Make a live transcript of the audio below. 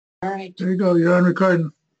All right. There you go. You're on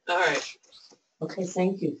recording. All right. Okay,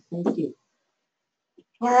 thank you. Thank you.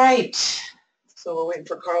 All right. So we're waiting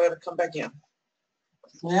for Carla to come back in.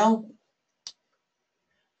 Well,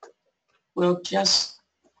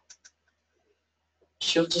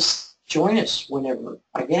 she'll just join us whenever,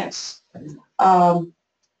 I guess. Our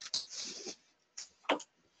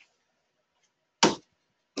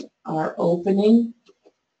opening,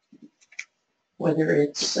 whether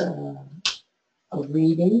it's a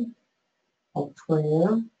reading, a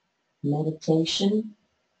prayer, meditation,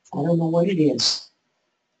 I don't know what it is,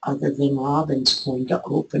 other than Robin's going to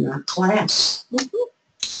open our class.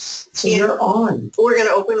 So you're on. We're going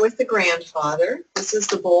to open with the grandfather. This is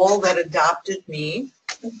the bowl that adopted me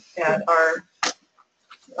at our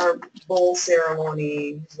bowl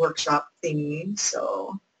ceremony workshop thingy.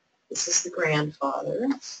 So this is the grandfather.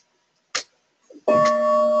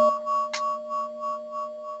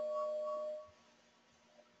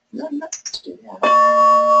 No, I'm not supposed to do that.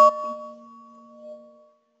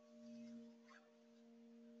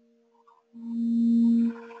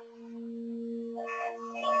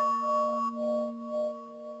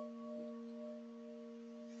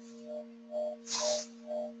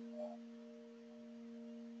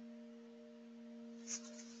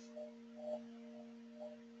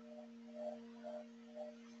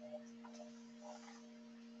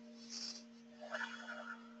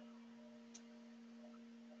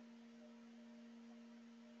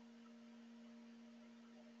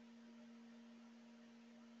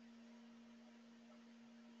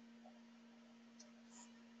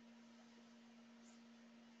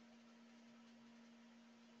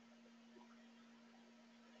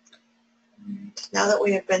 Now that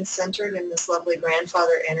we have been centered in this lovely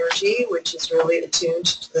grandfather energy, which is really attuned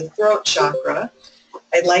to the throat chakra,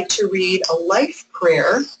 I'd like to read a life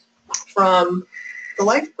prayer from the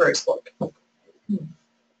Life Prayers book.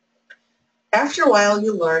 After a while,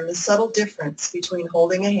 you learn the subtle difference between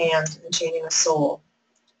holding a hand and chaining a soul.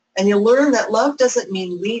 And you learn that love doesn't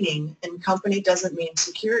mean leading and company doesn't mean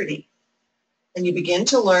security. And you begin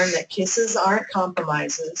to learn that kisses aren't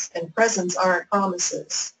compromises and presents aren't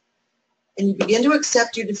promises. And you begin to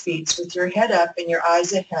accept your defeats with your head up and your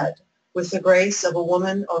eyes ahead, with the grace of a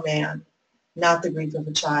woman or man, not the grief of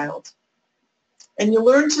a child. And you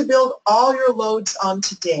learn to build all your loads on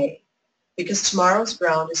today, because tomorrow's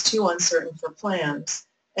ground is too uncertain for plans,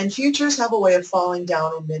 and futures have a way of falling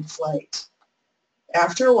down in mid-flight.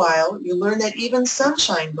 After a while, you learn that even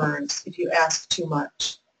sunshine burns if you ask too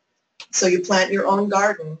much. So you plant your own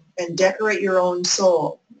garden and decorate your own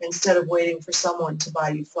soul instead of waiting for someone to buy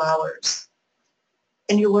you flowers.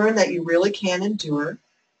 And you learn that you really can endure,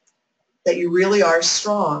 that you really are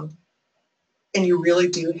strong, and you really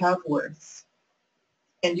do have worth.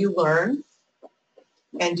 And you learn,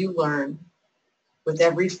 and you learn. With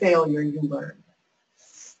every failure, you learn.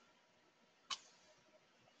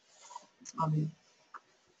 Amen.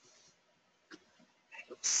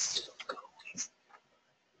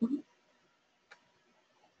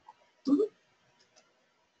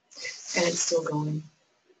 And it's still going.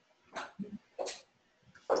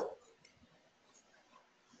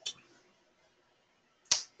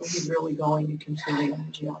 When he's really going, you can feel the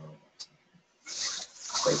energy all over.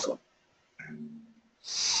 Very cool.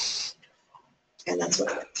 And that's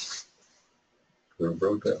what I got. Who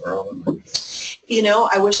wrote that, Robin? You know,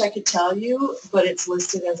 I wish I could tell you, but it's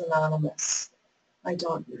listed as anonymous. I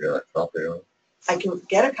don't. You got a copy of it? I can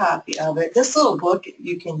get a copy of it. This little book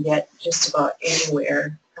you can get just about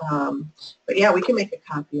anywhere. But yeah, we can make a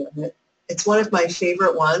copy of it. It's one of my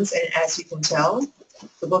favorite ones, and as you can tell,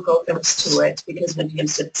 the book opens to it because we've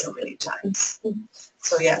used it so many times.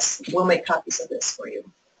 So yes, we'll make copies of this for you.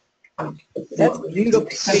 That's beautiful.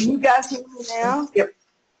 Can you guys hear me now? Yep.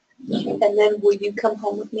 And then will you come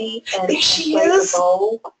home with me and There she play is. the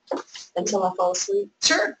bowl until I fall asleep?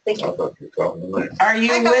 Sure. Thank I you. thought you were talking to me. Are you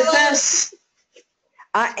Hi, with Carla. us?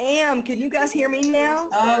 I am. Can you guys hear me now?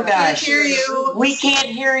 Oh, Can't gosh. hear you. We can't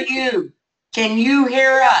hear you. Can you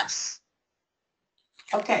hear us?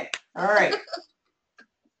 Okay. All right.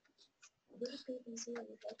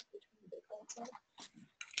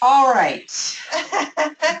 All right.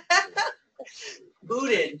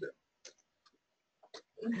 Booted.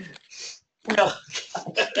 No.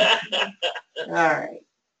 All right.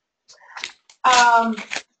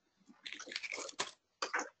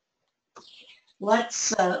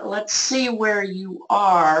 Let's see where you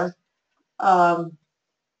are. On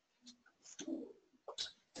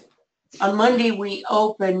Monday we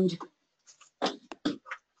opened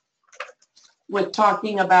with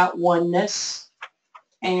talking about oneness,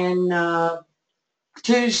 and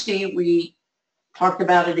Tuesday we talked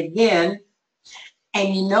about it again,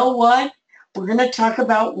 And you know what? We're going to talk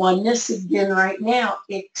about oneness again right now,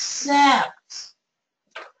 except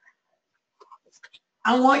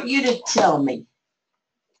I want you to tell me,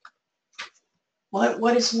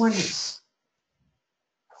 what is oneness?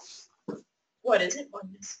 What is it,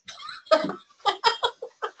 oneness?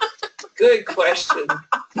 Good question.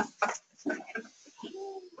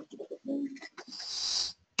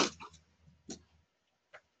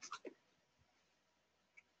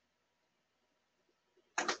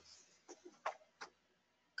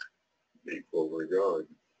 Equal regard.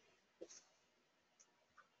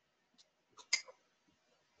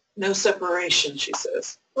 No separation, she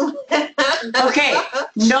says. Okay,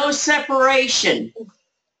 no separation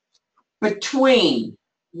between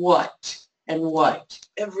what and what?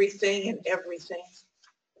 Everything and everything.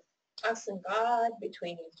 Us and God,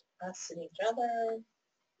 between us and each other,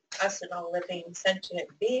 us and all living sentient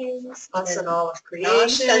beings, Us and all of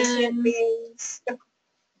non-sentient creation. beings.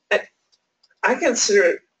 I consider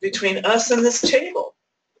it between us and this table.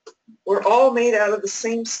 We're all made out of the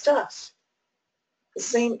same stuff. The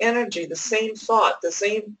same energy, the same thought, the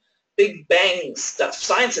same Big Bang stuff.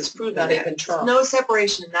 Science has proven Not that. even Trump. No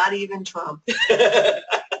separation, not even Trump.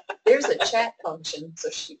 There's a chat function, so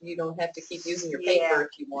you don't have to keep using your paper Yeah.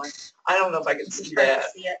 if you want. I don't know if I can see Try to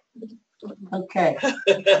that. see it. Okay,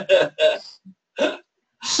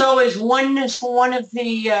 so is oneness one of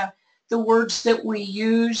the words that we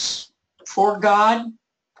use for God?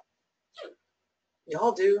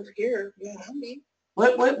 Y'all do here. Yeah.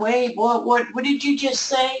 Wait, what did you just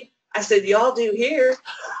say? I said, y'all do here.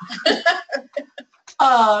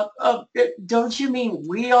 Don't you mean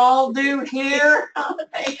we all do here? I'm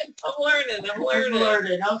learning. I'm learning.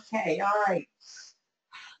 Learning. Okay, all right.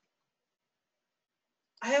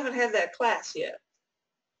 I haven't had that class yet.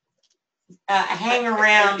 Hang I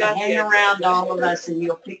around got the idea. all of us and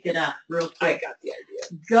you'll pick it up real I quick. got the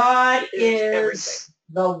idea. God Is is everything.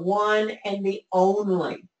 the one and the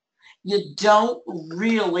only. You don't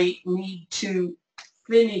really need to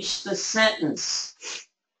finish the sentence.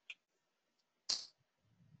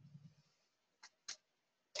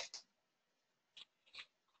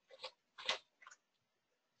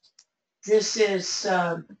 This is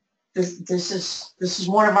this is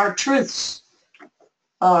one of our truths,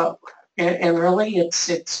 and really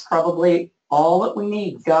it's probably all that we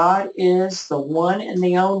need. God is the one and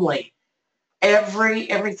the only.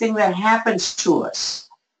 Everything that happens to us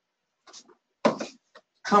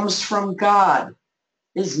comes from God,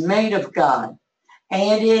 is made of God,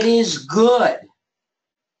 and it is good.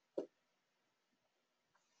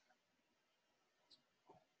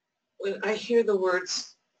 When I hear the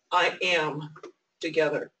words I am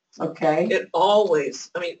together, Okay. it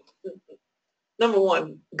always, I mean, number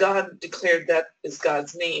one, God declared that is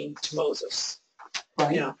God's name to Moses.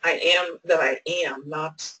 Right. You know, I am that I am,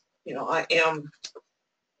 not, you know, I am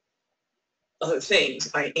other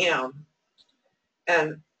things. I am.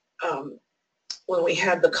 And when we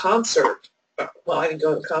had the concert, well, I didn't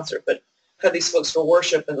go to the concert, but had these folks for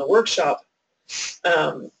worship in the workshop,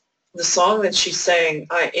 the song that she sang,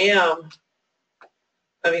 I am,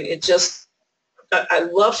 I mean, it just, I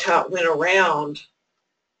loved how it went around,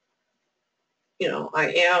 you know,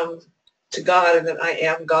 I am to God, and then I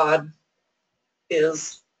am God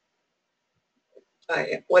is,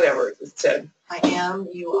 whatever it said. I am,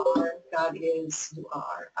 you are, God is, you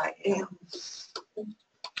are, I am.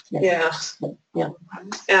 Yeah. Yeah.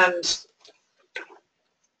 And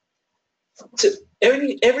to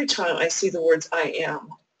every time I see the words I am,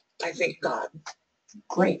 I think God.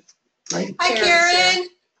 Great. Great. Hi, Karen.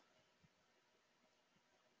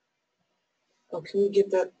 Oh, can you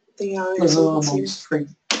get that thing out of there so we can see? Free.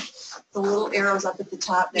 The little arrows up at the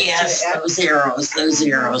top next Yes, to the X. those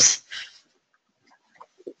arrows.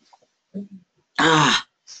 Ah.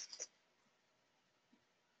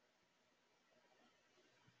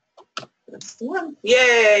 That's the one.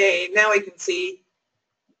 Yay! Now we can see.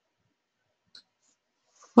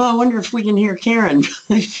 Well, I wonder if we can hear Karen.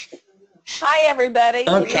 Hi, everybody.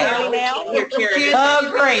 Can you Okay. hear me We now? can't hear Karen. Oh,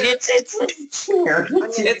 great. It's here.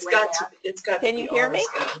 It's got Can to you be hear ours me?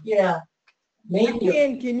 now. Yeah. Maybe.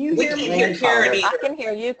 Can you We hear can't me? hear Karen either. I can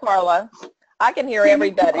hear you, Carla. I can hear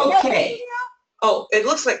everybody. Okay. Oh, it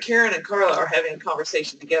looks like Karen and Carla are having a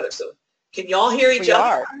conversation together. So can y'all hear each We other?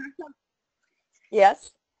 are.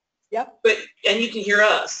 Yes. Yep. But and you can hear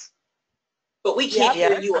us, but we can't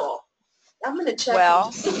Yep. hear you all. I'm going to check. Well,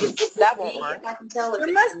 and see if that won't work. I can tell if There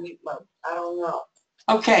it's must- in mute mode. I don't know.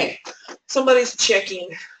 Okay. Somebody's checking.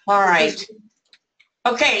 All right.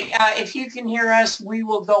 Okay. If you can hear us, we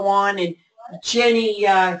will go on. And Jenny,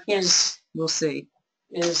 We'll see.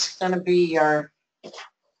 is going to be our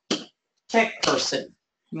tech person.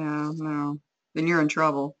 No. Then you're in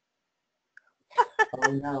trouble.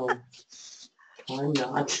 Oh, no. I'm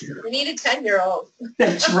not. We need a 10-year-old.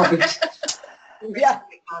 That's right. Yeah.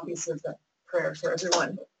 Copies of the prayer for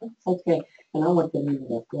everyone. Okay, and I want them in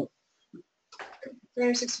that book.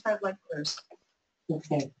 365 life prayers.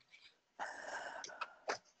 Okay.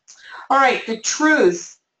 All right, the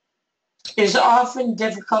truth is often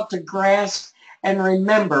difficult to grasp and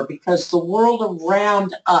remember because the world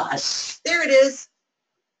around us. There it is.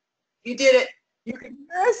 You did it. You can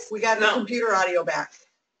hear us? We got the No. computer audio back.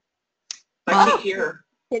 I can't hear her.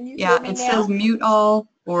 Can you Yeah, hear me it now? says mute all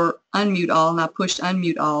or unmute all, and I pushed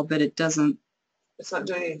unmute all, but it doesn't. It's not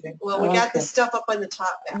doing anything. Well, we got the Okay. stuff up on the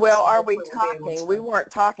top now. Well, so are we hopefully we'll be able talking? to- We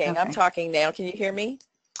weren't talking. I'm Okay. talking now. Can you hear me?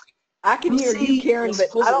 I can Let's hear see. you, Karen, but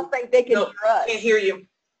I don't think they can No, hear us. Can't hear you.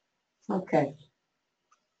 Okay.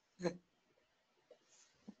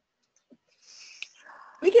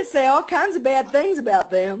 We can say all kinds of bad things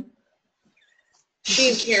about them. She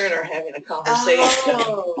and Karen are having a conversation.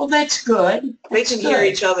 Oh. Well, that's good. They That's can hear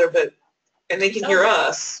good. each other, and they can hear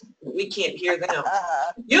us. We can't hear them.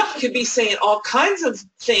 You could be saying all kinds of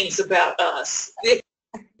things about us.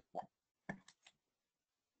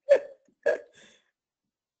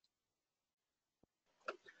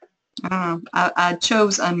 I don't know. I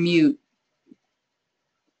chose unmute.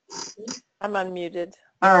 I'm unmuted.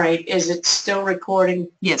 All right, is it still recording?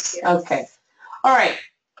 Yes. Okay. All right.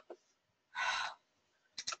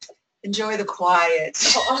 Enjoy the quiet.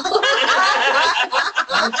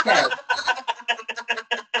 Okay.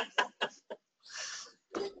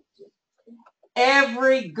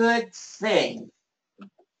 Every good thing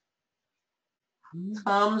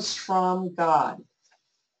comes from God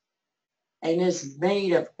and is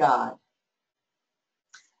made of God.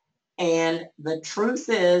 And the truth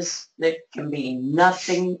is, there can be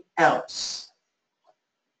nothing else.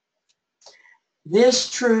 This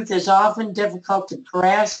truth is often difficult to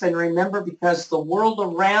grasp and remember because the world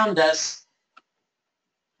around us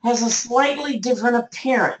has a slightly different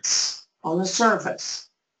appearance on the surface.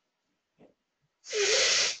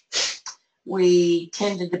 We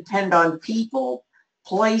tend to depend on people,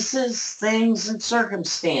 places, things, and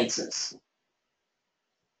circumstances.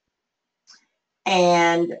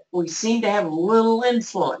 And we seem to have little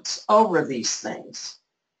influence over these things.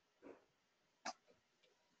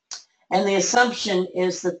 And the assumption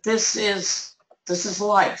is that this is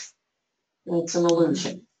life. And it's an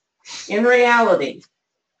illusion. In reality,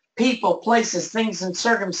 people, places, things, and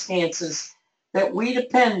circumstances that we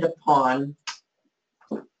depend upon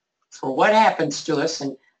for what happens to us,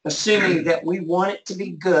 and assuming that we want it to be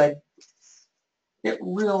good, it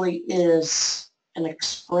really is an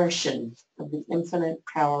expression of the infinite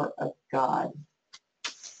power of God.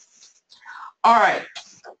 All right.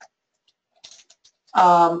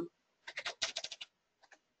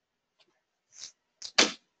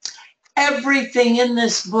 Everything in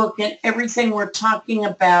this book and everything we're talking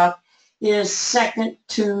about is second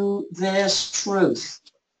to this truth.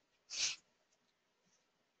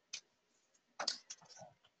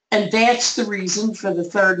 And that's the reason for the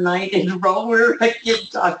third night in a row we're again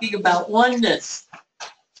talking about oneness.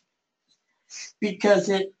 Because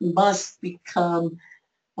it must become,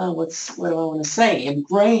 what do I want to say,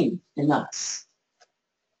 ingrained in us.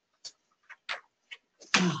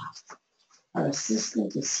 Our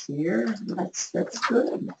assistant is here. That's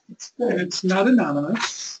good. That's good. It's not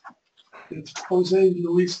anonymous. It's Jose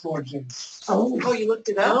Luis Borges. Oh, Oh, you looked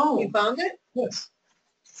it up? Oh. You found it? Yes.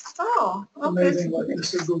 Oh, okay. Amazing what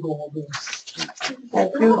Mr. Google will do.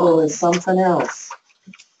 that Google is something else.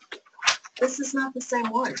 This is not the same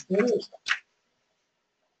one. It is.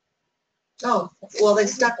 Oh, well,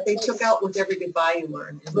 they took out with every goodbye you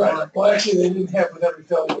learn. Right. Well, actually, they didn't have with every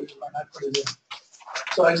failure you learn. I put it in.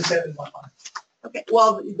 So I just had it in my mind. Okay,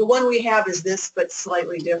 well, the one we have is this, but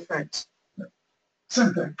slightly different.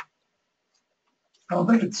 Same thing. I don't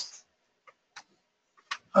think it's,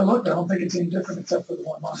 I looked, I don't think it's any different except for the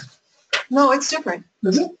one line. No, it's different.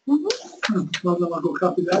 Is it? Mm-hmm. Well, then I'll go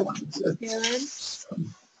copy that one. Karen,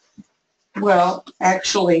 Well,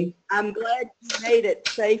 actually, I'm glad you made it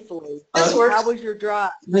safely. This works. How was your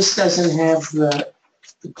drive? this doesn't have the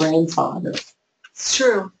grandfather, It's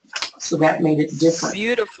true. so that made it different.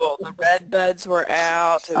 Beautiful. The red buds were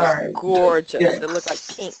out. It was All right. gorgeous. Good. It looked like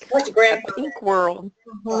pink. What's your A grandfather? pink world.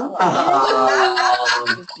 Mhm. It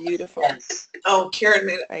Oh, was beautiful. yes. Oh, Karen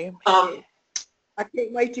made it. I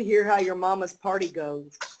can't wait to hear how your mama's party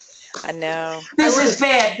goes. I know. This is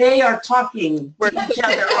bad. They are talking We're to each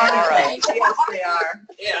other, aren't they? Yes, they are.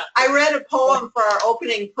 Yeah. I read a poem for our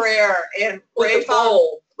opening prayer, and With Ray the found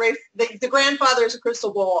bowl. the grandfather is a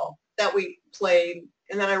crystal bowl that we played,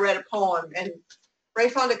 and then I read a poem, and Ray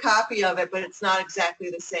found a copy of it, but it's not exactly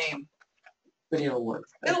the same. But it'll work.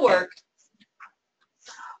 It'll Okay. work.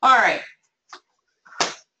 All right.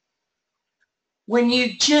 When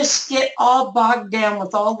you just get all bogged down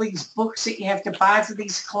with all these books that you have to buy for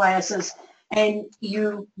these classes, and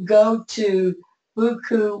you go to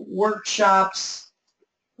buku workshops,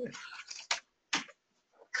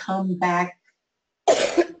 come back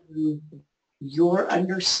to your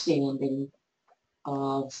understanding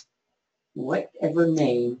of whatever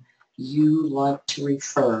name you like to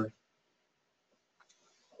refer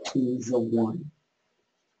to the one.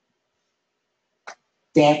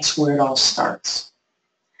 That's where it all starts.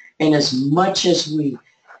 And as much as we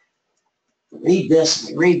read this,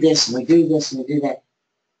 and we read this, and we do this, and we do that,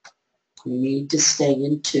 we need to stay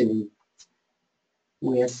in tune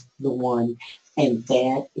with the one, and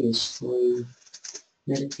that is through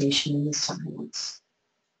meditation in the silence.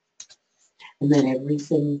 And then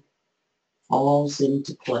everything falls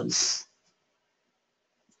into place.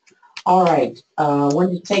 All right, I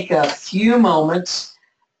wanted to take a few moments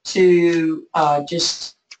to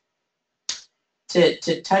just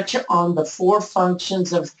to touch on the 4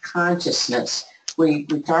 functions of consciousness. We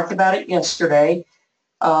talked about it yesterday.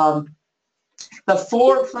 The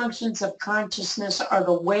 4 functions of consciousness are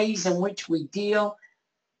the ways in which we deal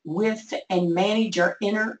with and manage our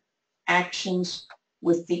interactions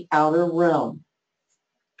with the outer realm.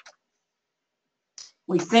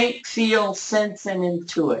 We think, feel, sense, and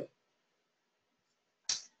intuit.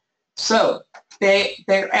 So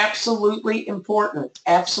they're absolutely important,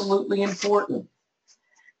 absolutely important.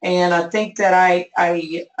 And I think that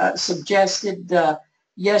I suggested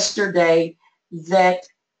yesterday that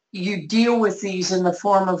you deal with these in the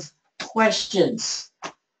form of questions.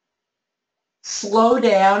 Slow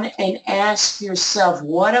down and ask yourself,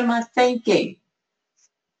 what am I thinking?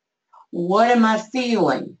 What am I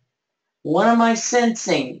feeling? What am I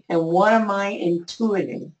sensing? And what am I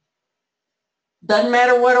intuiting? Doesn't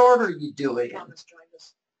matter what order you do it in. Donna's joined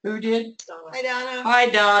us. Who did? Donna. Hi, Donna. Hi,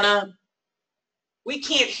 Donna. We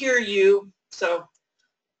can't hear you, so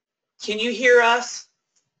can you hear us?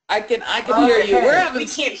 I can hear you. Okay. We're We having,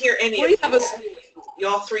 can't hear any we of have you. a,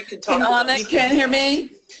 Y'all 3 can talk. Donna, you can't hear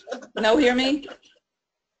me? No, hear me?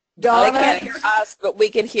 They Donna? can't Hear us, but we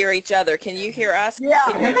can hear each other. Can you hear us? Yeah,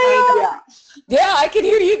 Can you- yeah. Yeah, I can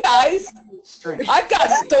hear you guys. Strange. I've got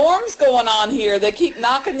storms going on here. They keep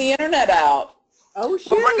knocking the internet out. Oh,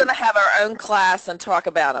 But we're shit. going to have our own class and talk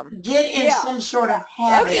about them. Get in Yeah. some sort of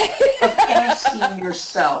habit Okay. of asking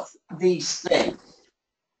yourself these things.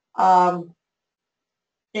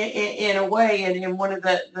 In a way, and in one of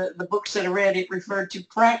the books that I read, it referred to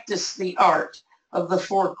practice the art of the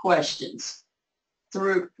 4 questions.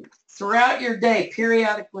 Throughout your day,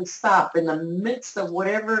 periodically stop in the midst of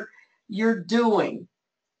whatever you're doing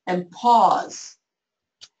and pause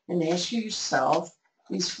and ask yourself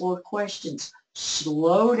these 4 questions.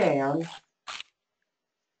 Slow down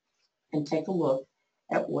and take a look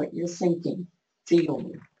at what you're thinking,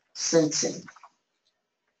 feeling, sensing.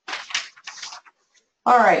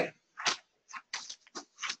 All right.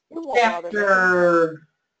 Chapter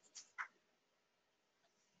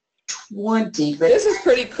 20. But This is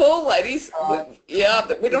pretty cool, ladies. Yeah,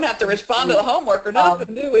 but we don't have to respond to the homework or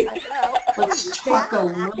nothing, do we? let's talk a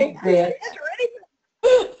little bit.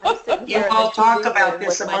 I'm sitting You here in all the talk TV about room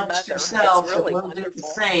this with my amongst mother. yourselves, It's really and we'll do the wonderful.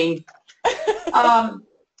 same.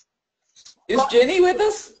 Is Jenny with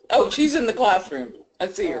us? Oh, she's in the classroom. I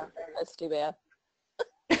see her. That's too bad.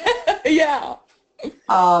 Yeah.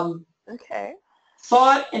 Okay.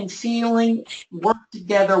 Thought and feeling work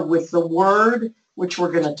together with the word, which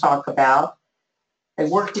we're going to talk about. They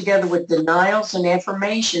work together with denials and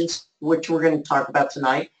affirmations, which we're going to talk about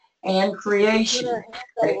tonight, and creation.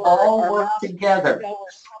 They all work together.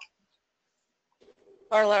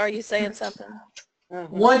 Carla, are you saying something?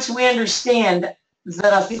 Once we understand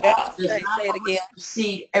that a thought does Say not it again.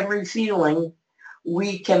 precede every feeling,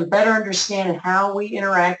 we can better understand how we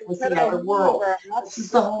interact with the outer world. This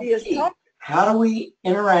is the whole key. How do we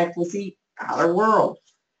interact with the outer world,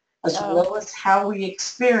 as well as how we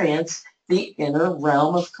experience the inner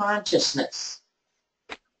realm of consciousness?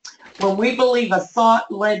 When we believe a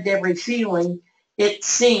thought led to every feeling, it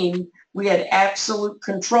seemed we had absolute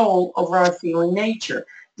control over our feeling nature.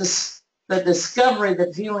 The discovery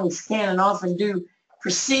that feelings can and often do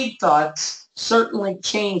precede thoughts certainly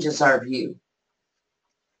changes our view.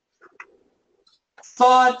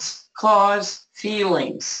 Thoughts cause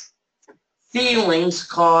feelings. Feelings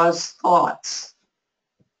cause thoughts.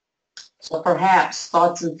 So perhaps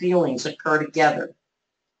thoughts and feelings occur together.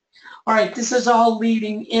 All right, this is all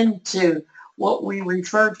leading into what we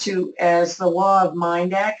refer to as the law of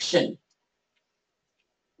mind action.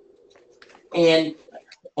 And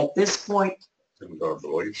at this point, Didn't our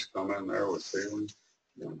beliefs come in there with feelings?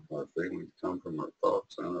 And our feelings come from our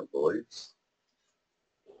thoughts and our beliefs.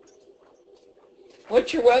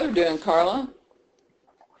 What's your weather doing, Carla?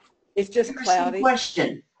 It's just interesting cloudy.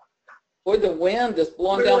 question. Boy, the wind is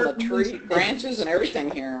blowing down the tree branches and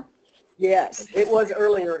everything here. Yes, it was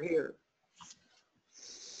earlier here.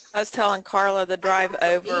 I was telling Carla the drive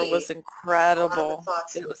over was incredible.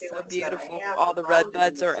 thoughts It and was so feelings that I beautiful. have All the about red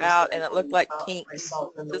buds are things out that I and it looked believe like about pink.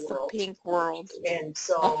 myself and the Just a world. pink world. And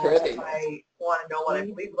so Oh, pretty. if I want to know what I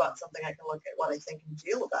believe about something, I can look at what I think and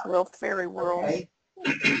feel about it. Real fairy world. Okay.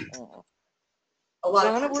 A lot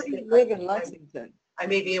of Donna, times where I do you think live in Lexington? I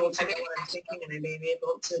may be able to know what I'm thinking and I may be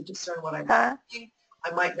able to discern what I'm Huh? thinking.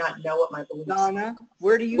 I might not know what my beliefs Donna,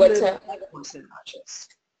 where do you What's live that? in Lexington? conscious.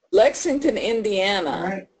 Lexington, All Indiana,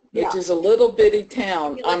 right. which is a little bitty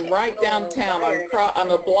town. You look I'm at right little downtown. wired I'm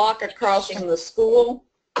a block across from the school.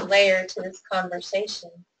 layer to this conversation.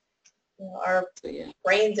 You know, our So, yeah.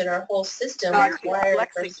 brains and our whole system Not is wired for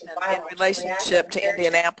Lexington in survival. relationship to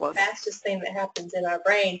Indianapolis. The fastest thing that happens in our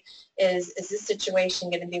brain is this situation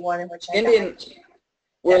going to be one in which I Indian, die?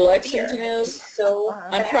 where That Lexington fear is, so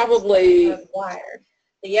I'm fast probably wired.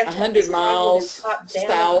 You have to 100 have miles top down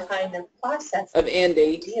south kind of process of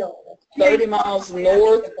Indy, deal with. 30 miles I think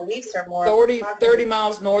north, the beliefs are more 30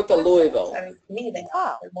 miles north of Louisville. I mean, to me, they're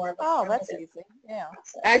more of a Oh, that's primitive easy. Yeah.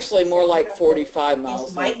 process. Actually, more like 45 Use miles north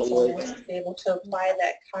of mindfulness Louisville. to be able to apply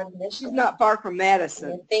that She's cognition. not far from in Madison.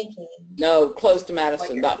 your thinking. No, close to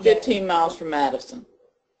Madison, about 15 miles from Madison.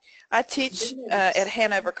 I teach at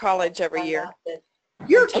Hanover College every year.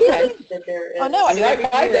 You're Okay. kidding? Oh, no, I'm I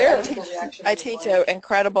right by there. I teach an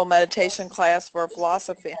incredible meditation class for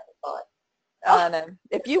philosophy. And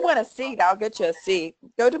if you want a seat, I'll get you a seat.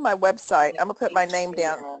 Go to my website. I'm going to put my name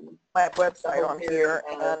down, my website on here.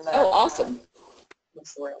 And Oh, awesome.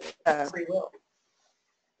 Free will.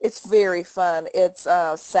 it's very fun. It's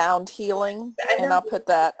sound healing, and I'll put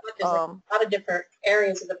that. There's a lot of different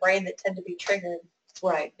areas of the brain that tend to be triggered.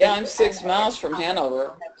 Right. Yeah, I'm 6 miles from Hanover.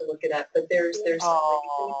 I'll have to look it up, but there's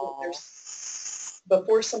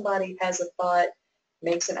before somebody has a thought,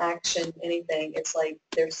 makes an action, anything, it's like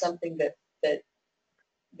there's something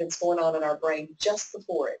that's going on in our brain just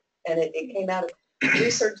before it. And it came out of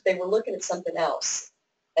research. They were looking at something else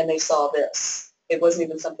and they saw this. It wasn't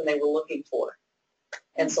even something they were looking for.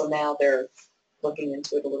 And so now they're looking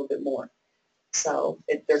into it a little bit more. So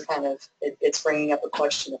it's bringing up a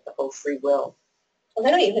question of the whole free will. Well,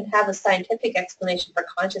 they don't even have a scientific explanation for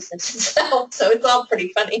consciousness itself, so it's all pretty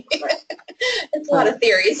funny. It's a lot of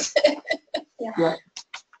theories. Yeah.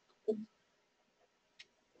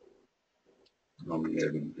 I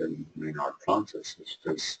mean, our conscious is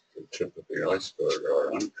just the tip of the iceberg,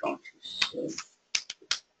 our unconscious.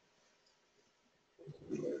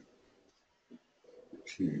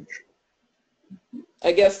 It's huge.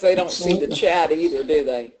 I guess they don't see the chat either, do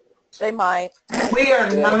they? They might. We are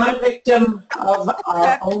not a victim of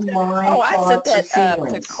our own mind, Oh, I sent thoughts, that or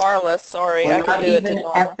to feelings. Carla. Sorry, We're I not can do it to even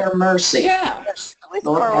Donna. at their mercy. Yeah. Please,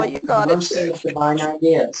 Nor Carla, at you the got it. mercy of divine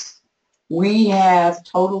ideas. We have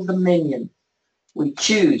total dominion. We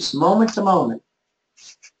choose moment to moment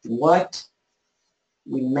what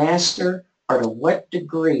we master or to what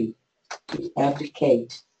degree we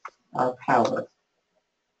abdicate our power.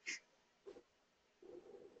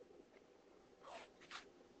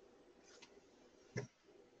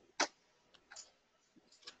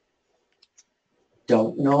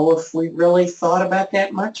 Don't know if we really thought about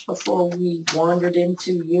that much before we wandered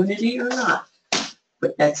into unity or not.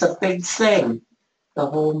 But that's a big thing, the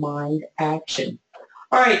whole mind action.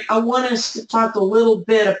 All right, I want us to talk a little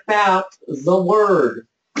bit about the word.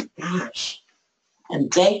 Gosh, and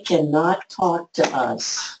they cannot talk to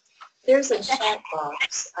us. There's a chat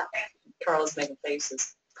box. Carla's making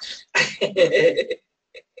faces.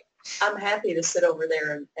 I'm happy to sit over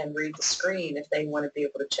there and read the screen if they want to be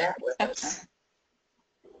able to chat with us.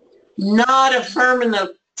 Not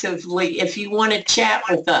affirmatively if you want to chat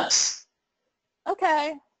with us.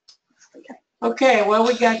 Okay. Okay, well,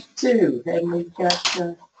 we got two, and we've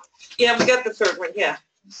got, Yeah, we got the third one, yeah.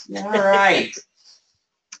 all right.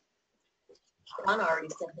 Donna already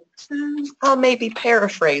said it. I'll maybe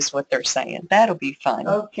paraphrase what they're saying. That'll be fun.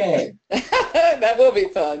 Okay. That will be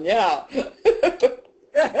fun, yeah.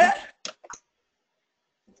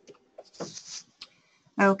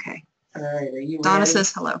 Okay. All right, are you ready? Donna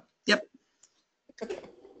says hello. Yep.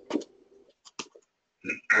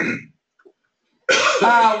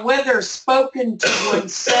 Whether spoken to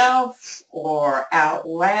oneself or out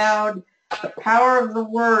loud, The power of the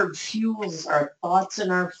word fuels our thoughts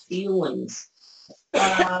and our feelings.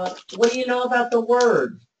 What do you know about the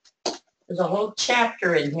word? There's a whole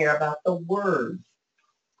chapter in here about the word.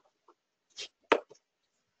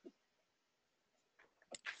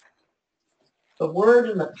 The word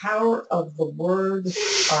and the power of the word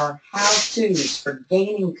are how-tos for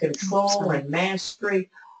gaining control and mastery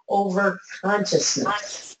over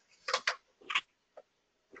consciousness.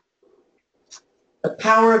 The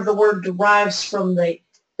power of the word derives from the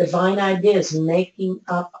divine ideas making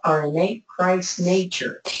up our innate Christ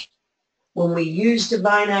nature. When we use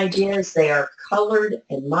divine ideas, they are colored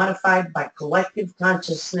and modified by collective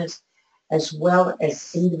consciousness as well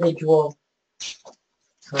as individual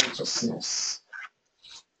consciousness.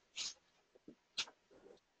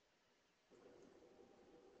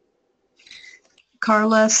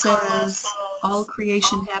 Carla says all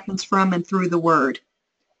creation happens from and through the Word.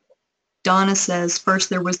 Donna says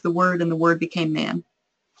first there was the Word and the Word became man.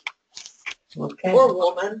 Okay. Or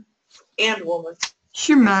woman and woman.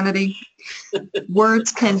 Humanity.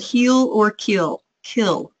 Words can heal or kill.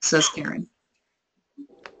 Kill, says Karen.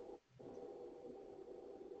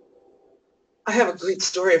 I have a great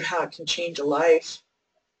story of how it can change a life.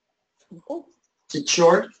 Is it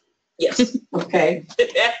short? Yes. Okay.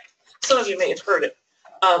 Some of you may have heard it.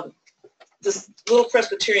 This little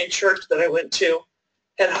Presbyterian church that I went to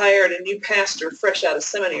had hired a new pastor fresh out of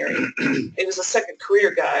seminary. It was a second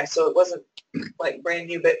career guy, so it wasn't like brand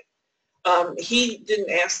new, but he didn't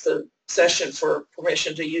ask the session for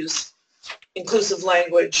permission to use inclusive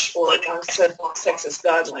language or non-sexist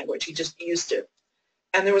God language. He just used it.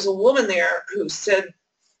 And there was a woman there who shared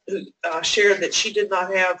that she did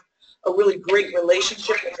not have a really great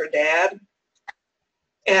relationship with her dad.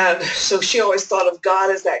 And so she always thought of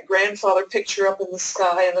God as that grandfather picture up in the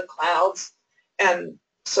sky in the clouds. And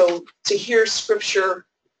so to hear scripture,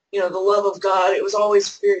 the love of God, it was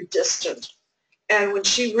always very distant. And when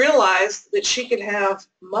she realized that she could have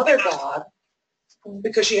Mother God,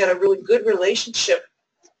 because she had a really good relationship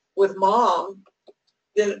with Mom,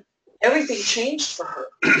 then everything changed for her.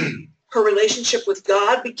 Her relationship with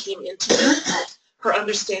God became intimate. Her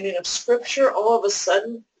understanding of scripture all of a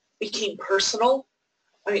sudden became personal.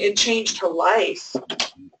 I mean, it changed her life.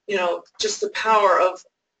 Just the power of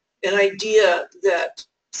an idea that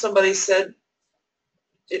somebody said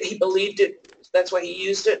he believed it. That's why he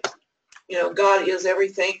used it. God is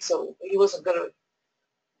everything, so he wasn't going to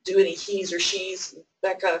do any he's or she's,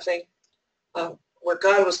 that kind of thing, where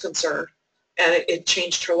God was concerned, and it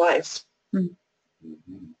changed her life.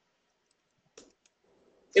 Mm-hmm.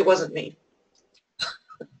 It wasn't me.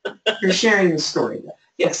 You're sharing the story, though.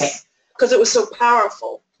 Yes, because it was so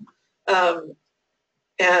powerful, and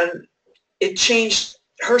it changed,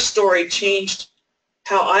 her story changed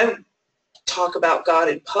how I talk about God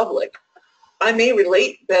in public. I may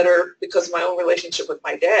relate better because of my own relationship with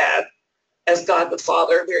my dad as God the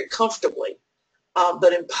Father very comfortably.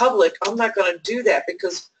 But in public, I'm not going to do that,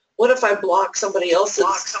 because what if I block somebody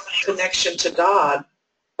else's connection to God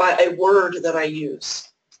by a word that I use?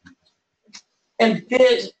 And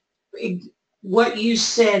what you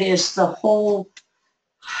said is the whole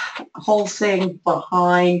thing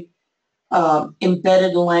behind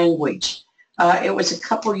embedded language. It was a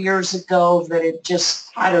couple years ago that it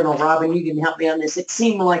just, I don't know, Robin, you can help me on this. It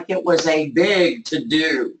seemed like it was a big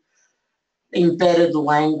to-do. Embedded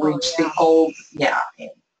language, the old,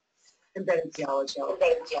 Embedded theology.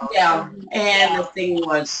 Yeah, and the thing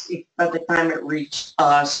was, by the time it reached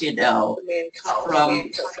us,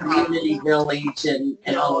 from Community Village and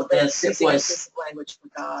all of this, it was, inclusive language for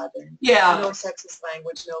God. And yeah, no sexist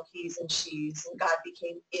language, no he's and she's, and God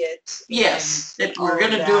became it. yes, that we're all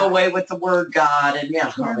going to of do that. away with the word God, and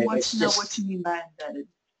yeah, Karen it wants was to know just, what you mean by embedded.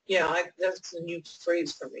 Yeah, that's a new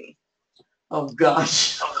phrase for me. oh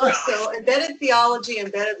gosh. So embedded theology,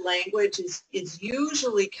 embedded language is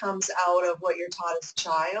usually comes out of what you're taught as a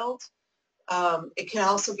child. It can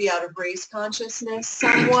also be out of race consciousness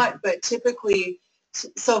somewhat, but typically,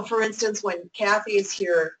 so for instance, when Kathy is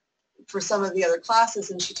here for some of the other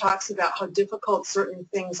classes and she talks about how difficult certain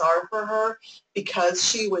things are for her because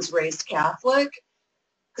she was raised Catholic,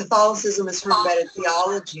 Catholicism is her embedded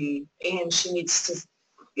theology, and she needs to,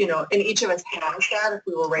 and each of us has that if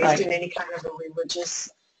we were raised in any kind of a religious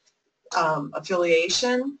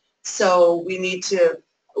affiliation. So we need to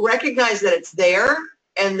recognize that it's there,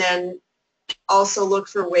 and then also look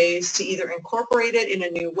for ways to either incorporate it in a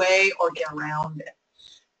new way or get around it.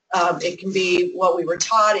 It can be what we were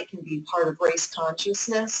taught. It can be part of race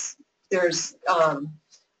consciousness. There's, I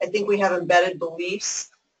think we have embedded beliefs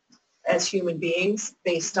as human beings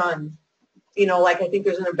based on you know, like I think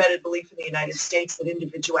there's an embedded belief in the United States that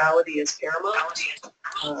individuality is paramount,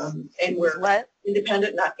 and we're What?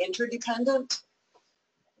 independent, not interdependent.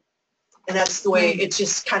 And that's the way, it's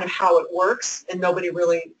just kind of how it works, and nobody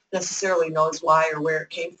really necessarily knows why or where it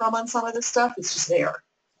came from on some of this stuff. It's just there.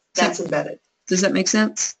 That's embedded. Does that make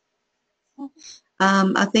sense?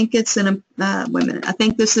 I think it's wait a minute. I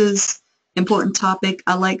think this is important topic.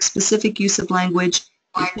 I like specific use of language.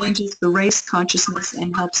 It changes the race consciousness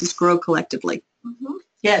and helps us grow collectively. Mm-hmm.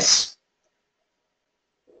 Yes.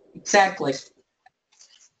 Exactly.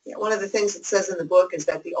 Yeah, one of the things it says in the book is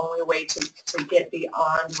that the only way to get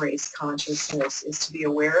beyond race consciousness is to be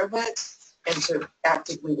aware of it and to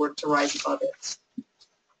actively work to rise above it.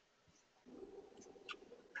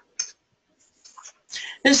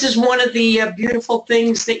 This is one of the beautiful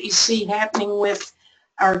things that you see happening with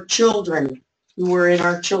our children who are in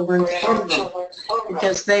our children's program,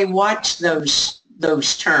 because they watch those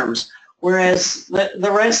terms, whereas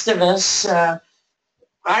the rest of us,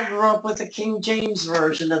 I grew up with the King James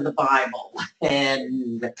Version of the Bible,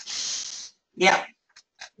 and yeah.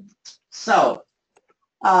 So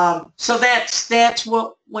that's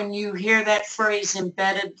what, when you hear that phrase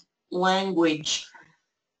embedded language,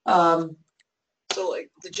 So like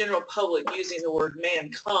the general public using the word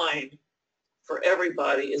mankind for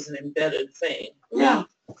everybody is an embedded thing. yeah.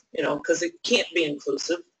 You know, because it can't be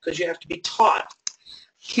inclusive because you have to be taught.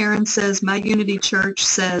 Karen says, my Unity Church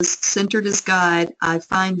says, centered as God. I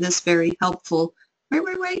find this very helpful.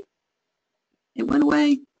 Wait. It went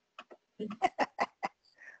away.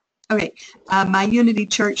 Okay. My Unity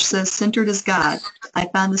Church says, centered as God. I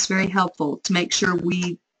find this very helpful to make sure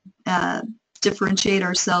we differentiate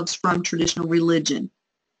ourselves from traditional religion.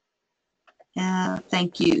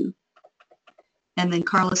 Thank you. And then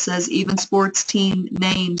Carla says, even sports team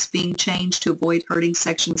names being changed to avoid hurting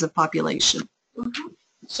sections of population. Mm-hmm.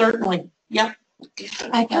 Certainly. Yep.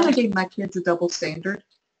 I kind of gave my kids a double standard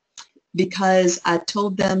because I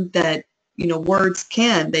told them that, you know, words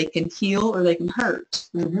they can heal or they can hurt.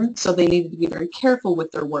 Mm-hmm. So they needed to be very careful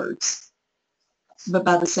with their words. But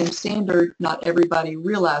by the same standard, not everybody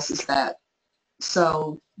realizes that.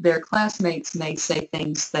 So their classmates may say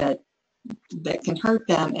things that can hurt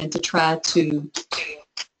them, and to try to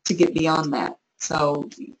get beyond that. So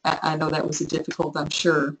I know that was a difficult, I'm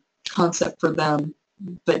sure, concept for them,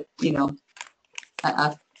 but you know,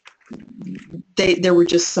 there were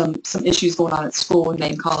just some issues going on at school,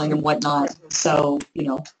 name calling and whatnot. So you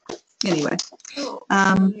know, anyway.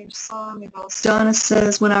 Donna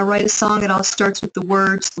says, when I write a song, it all starts with the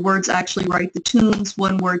words. The words actually write the tunes.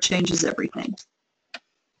 One word changes everything.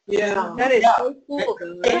 Yeah. That is so cool.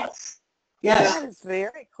 Yes. Yes. That is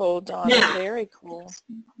very cool, Donna. Yeah. Very cool.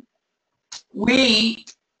 We,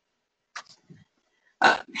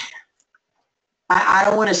 I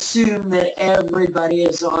don't want to assume that everybody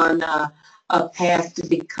is on a path to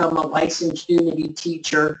become a licensed Unity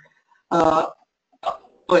teacher, but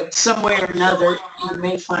somewhere or another you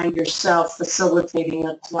may find yourself facilitating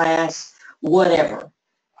a class, whatever.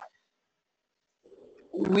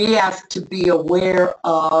 We have to be aware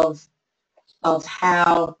of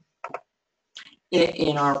how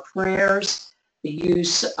in our prayers, the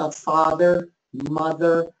use of father,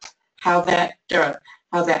 mother, how that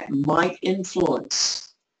might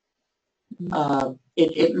influence.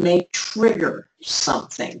 It may trigger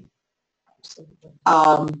something.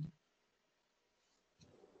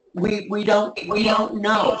 We don't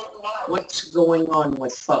know what's going on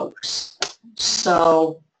with folks.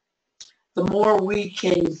 So the more we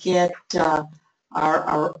can get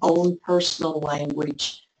our own personal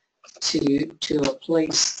language to a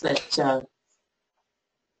place that,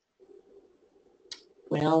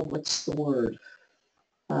 well, what's the word?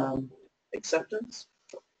 Acceptance.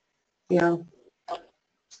 Yeah.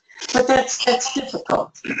 But that's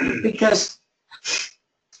difficult because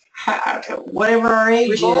whatever our age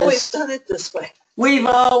We've always done it this way. We've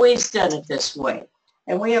always done it this way.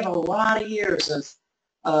 And we have a lot of years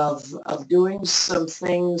of doing some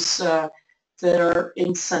things that are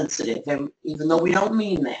insensitive, and even though we don't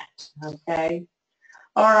mean that, okay?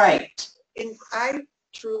 All right. And I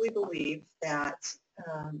truly believe that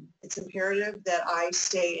it's imperative that I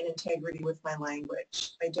stay in integrity with my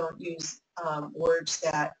language. I don't use words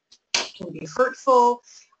that can be hurtful.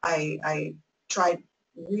 I try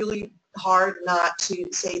really hard not to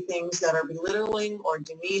say things that are belittling or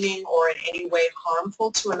demeaning or in any way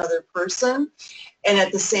harmful to another person. And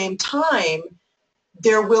at the same time,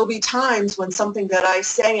 there will be times when something that I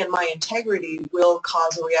say in my integrity will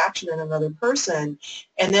cause a reaction in another person,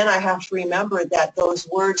 and then I have to remember that those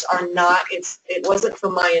words are not, it wasn't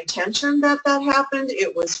from my intention that that happened,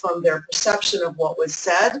 it was from their perception of what was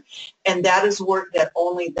said, and that is work that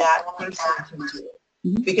only that person can do.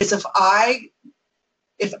 Mhm. Because if I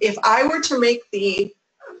were to make the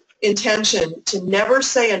intention to never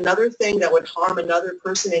say another thing that would harm another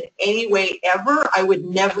person in any way ever, I would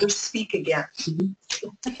never speak again.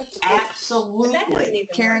 Absolutely.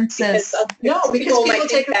 Karen says, No, because people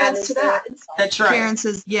take offense to that. That's right. Karen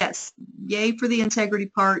says, yes, yay for the integrity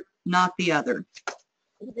part, not the other.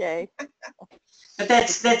 Yay. But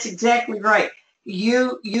that's exactly right.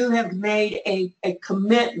 You have made a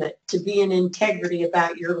commitment to be in integrity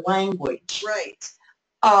about your language. Right.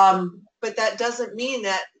 But that doesn't mean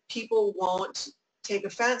that people won't take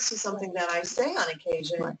offense to something that I say on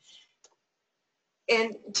occasion. Right.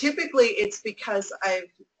 And typically it's because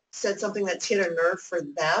I've said something that's hit a nerve for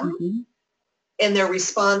them. Mm-hmm. And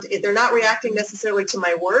they're not reacting necessarily to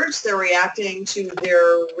my words, they're reacting to their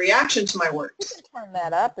reaction to my You words. can turn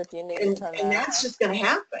that up if you need to And, turn and that that's just going to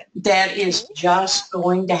happen. That is just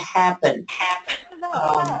going to happen.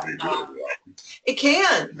 up. It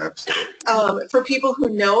can. Absolutely. For people who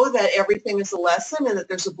know that everything is a lesson and that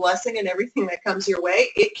there's a blessing in everything that comes your way,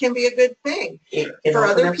 it can be a good thing. It can For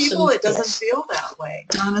open other up people, some- it doesn't yes. feel that way.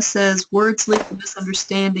 Donna says, words lead to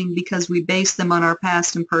misunderstanding because we base them on our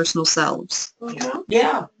past and personal selves. Mhm.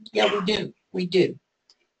 Yeah, we do.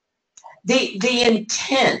 The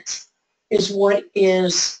intent is what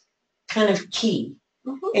is kind of key.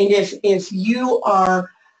 Mhm. And if you are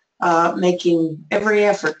making every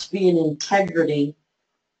effort to be in integrity,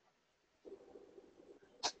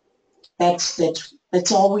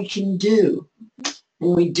 that's all we can do.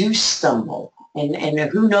 And we do stumble, and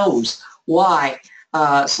who knows why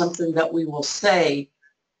something that we will say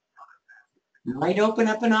might open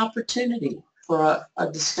up an opportunity for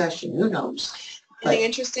a discussion. Who knows? And the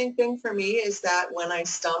interesting thing for me is that when I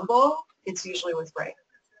stumble, it's usually with Ray.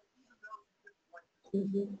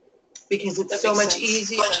 Because it's That so makes much sense.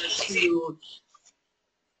 easier to...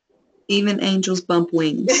 Even angels bump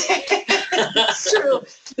wings. It's true.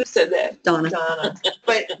 Who said that? Donna. Donna.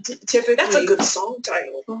 But typically... That's a good song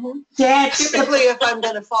title. Mhm. That's Typically, if I'm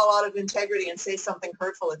going to fall out of integrity and say something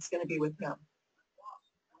hurtful, it's going to be with him.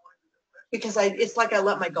 Because it's like I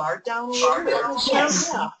let my guard down a little bit with him,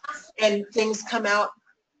 Yes. and things come out.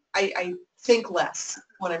 I think less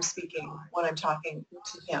when I'm speaking, when I'm talking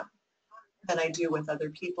to him, than I do with other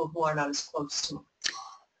people who are not as close to me.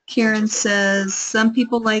 Karen says, some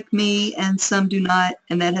people like me and some do not,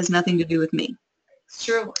 and that has nothing to do with me. It's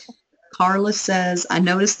true. Carla says, I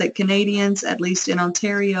noticed that Canadians, at least in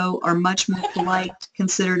Ontario, are much more polite,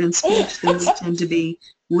 considered in speech than we tend to be.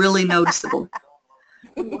 Really noticeable.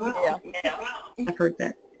 Yeah. I've heard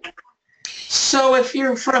that. so. If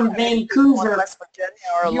you're from People in Vancouver, West Virginia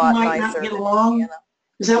are a you lot might nicer not get than along. Indiana.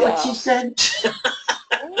 Is that what Yeah. you said?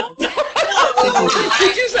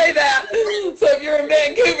 Did you say that? So if you're in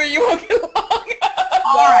Vancouver, you won't get along.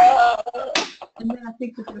 All right. And then I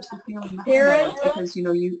think that there's the feeling behind Karen? that, because, you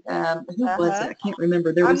know, who was it? I can't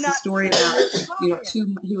remember. There I'm was a not story seeing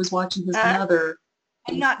about, he was watching his mother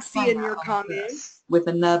I'm not seeing your comments. with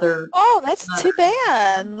another Oh, that's too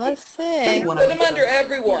bad. Let's see. one Put of them the- under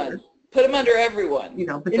everyone. Put them under everyone. you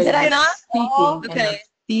know, but Is they're it not? speaking Oh, and the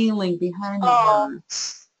feeling behind the Oh.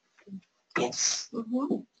 words. Yes.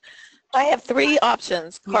 Mhm. I have three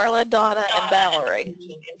options: Carla, Donna, and Valerie.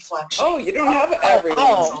 Inflection. Oh, you don't have everyone.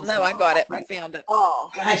 Oh, no, I got it. I found it.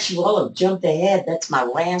 Oh. Gosh, you all have jumped ahead. That's my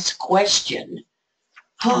last question.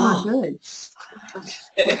 Oh, good.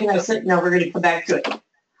 What can I say? No, we're going to come back to it.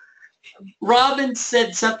 Robin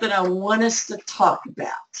said something I want us to talk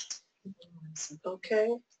about. Okay.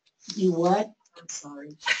 You what? I'm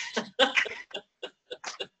sorry.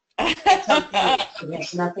 It's okay. It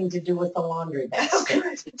has nothing to do with the laundry basket.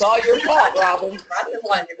 It's all your fault, Robin. I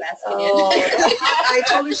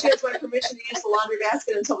told her she has my permission to use the laundry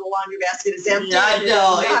basket until the laundry basket is empty. I and it is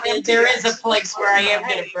know. not There empty is yet. a place where I am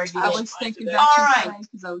going to bring I you. was thinking All about you right. tonight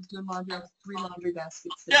because I was doing laundry. I have 3 laundry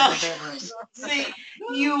baskets No. in the bedroom. See,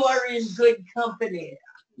 you are in good company.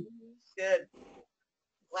 Good.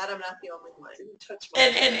 Glad I'm not the only one. Didn't touch my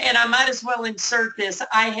And I might as well insert this.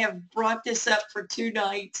 I have brought this up for 2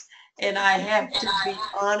 nights, and I have to be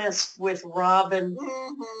honest with Robin.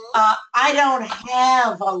 I don't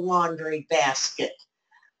have a laundry basket.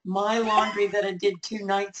 My laundry that I did 2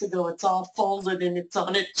 nights ago, it's all folded and it's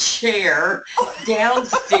on a chair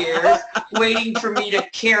downstairs waiting for me to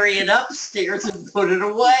carry it upstairs and put it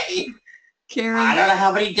away. Karen, I don't know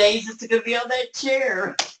how many days it's going to be on that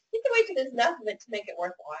chair. You wait till there's enough of it to make it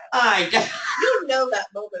worthwhile. I You know that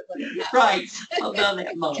moment when it happens. right. I'll know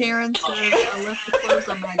that moment. Karen says, I left the clothes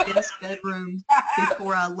on my guest bedroom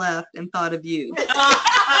before I left and thought of you. Good,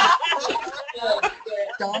 good.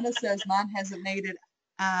 Donna says, mine hasn't made it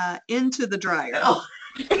into the dryer. Oh.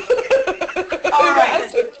 All right.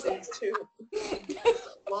 It's too.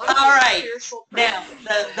 All right. Now,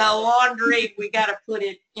 the laundry, we got to put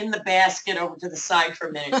it in the basket over to the side for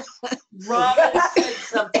a minute. Robin said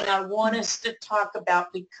something I want us to talk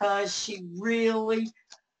about because she really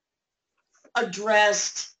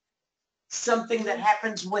addressed something that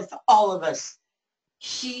happens with all of us.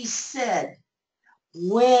 She said,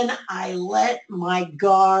 when I let my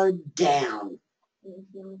guard down.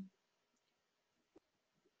 Mhm.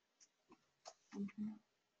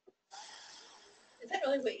 Is that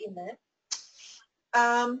really what you meant?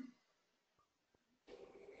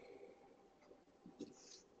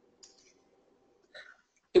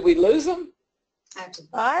 Did we lose them? I have to-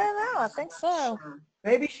 I don't know. I think so.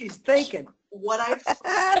 Maybe she's thinking. What I've not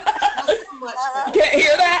so much that Can't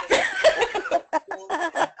hear that?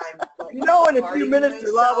 I'm, like, You know, in a few guarding minutes,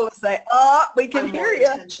 your lava will myself. say, we can I'm more hear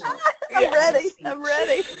you. intentional. I'm ready. I'm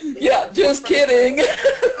ready. Yeah, just kidding.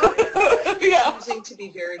 Yeah. Choosing to be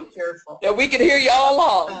very careful. Yeah, we can hear you all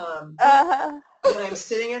along. Uh-huh. When I'm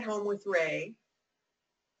sitting at home with Ray,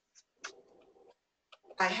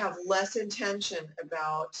 I have less intention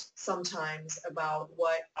sometimes about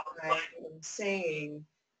what I am saying.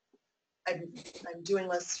 I'm doing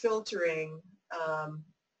less filtering.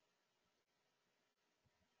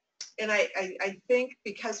 And I think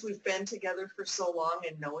because we've been together for so long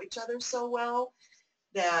and know each other so well,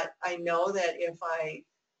 that I know that if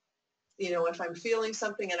I'm feeling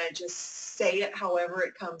something and I just say it however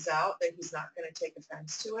it comes out, that he's not going to take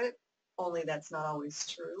offense to it. Only that's not always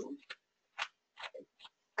true.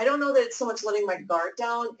 I don't know that it's so much letting my guard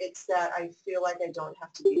down. It's that I feel like I don't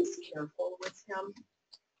have to be as careful with him.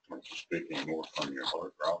 Speaking more from your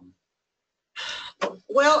heart, Robin.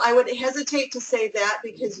 Well, I would hesitate to say that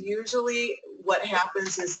because usually what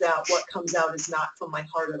happens is that what comes out is not from my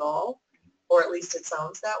heart at all, or at least it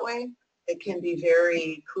sounds that way. It can be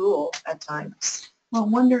very cruel at times. Well, I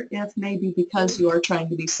wonder if maybe because you are trying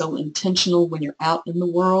to be so intentional when you're out in the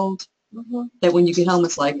world, that when you get home,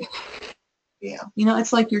 it's like, Yeah.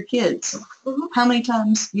 It's like your kids. How many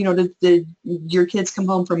times, did your kids come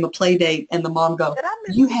home from a play date and the mom go, Did I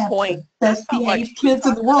miss you the have point? the best I felt like behaved she was kids in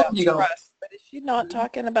the talking world? about And you go, trust, but is she not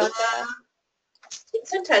talking about that?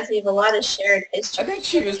 Sometimes we have a lot of shared history. I think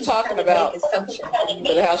she was to talking kind of about make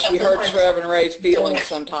assumptions. how she hurts Reverend Ray's feelings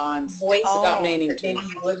sometimes Voice without Oh. meaning that maybe to.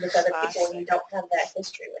 you would with other I people and see. you don't have that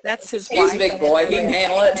history with. That's his It. He's a big boy. He can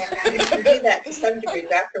handle it. You can do that to some degree,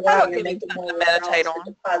 but after a while you're making more something to meditate withdrawals for on.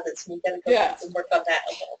 deposits, and you gotta go Yeah. back and work on that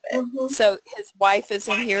a little bit. So his wife is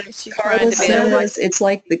in here. Is she trying Carla to be able to? says it's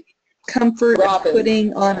like the comfort of Robin.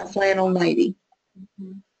 putting on a flannel nightie.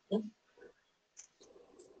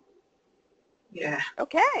 Yeah.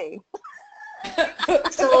 Okay.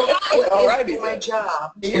 So Alrighty it's my then.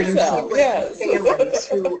 job to Yourself, deal yes. with families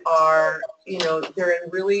who are, they're in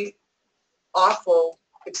really awful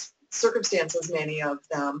circumstances, many of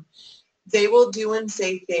them. They will do and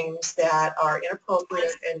say things that are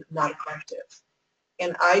inappropriate and not effective.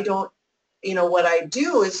 And I don't, what I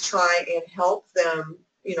do is try and help them,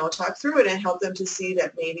 talk through it and help them to see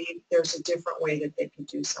that maybe there's a different way that they could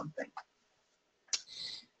do something.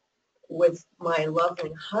 With my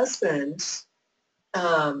loving husband,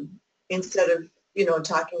 instead of,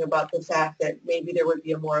 talking about the fact that maybe there would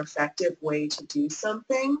be a more effective way to do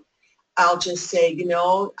something, I'll just say,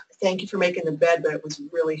 thank you for making the bed, but it was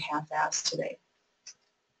really half-assed today.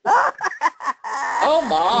 Oh He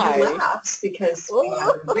my. laughs because we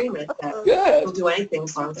have an agreement that Good. we'll do anything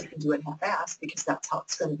as long as you can do it half-assed because that's how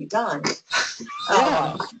it's going to be done.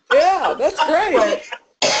 Yeah. Yeah, that's great. But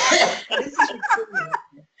this is recruitment.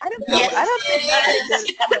 I don't know. I don't think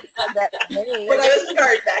that said that to me. But I was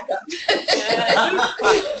guard back up.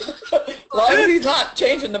 As long as he's not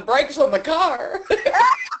changing the brakes on the car.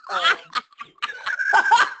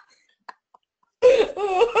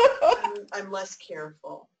 I'm less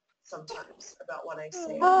careful sometimes about what I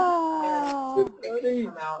say. Oh. And it can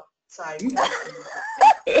come outside.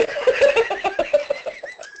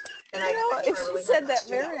 And If she really said not that to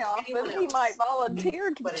do very with often, anyone he else. might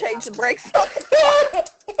volunteer to But it change the happens. brakes on.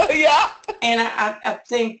 Yeah. And I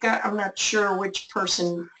think, I'm not sure which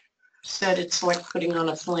person said it's like putting on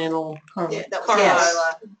a flannel. Yeah, that was Yes.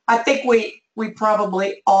 Carla. I think we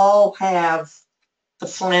probably all have the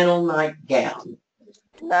flannel nightgown.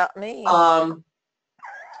 Not me.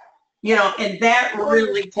 You know, and that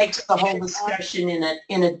really takes the whole discussion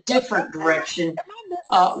in a different direction.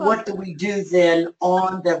 What do we do then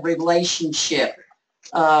on the relationship?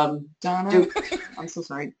 Donna, I'm so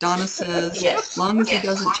sorry. Donna says, Yes. as long as he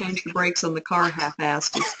doesn't change the brakes on the car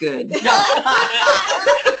half-assed, it's good.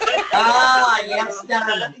 Ah, yes,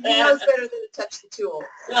 Donna. He knows better than to touch the tool.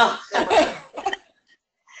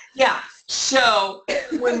 Yeah, so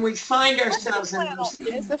when we find ourselves in those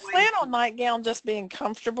Is the flannel nightgown just being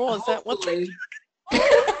comfortable? Is that what? hopefully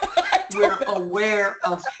we're aware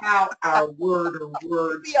of how our word or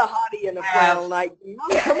words Be a hottie in a flannel night.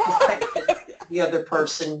 Come on. affected the other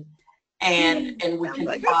person, and we can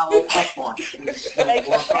follow up on it.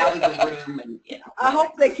 Walk out of the room and, you know. I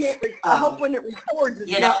hope they can't. I hope when it records,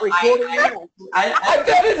 it's not recording us. I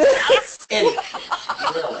bet it is. It is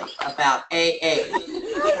really about AA,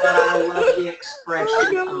 but I love the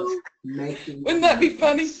expression of making. Wouldn't that be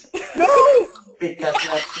funny? No. Because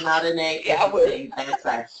that's not an AA thing. That's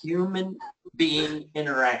a human being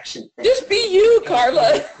interaction thing. Just be you,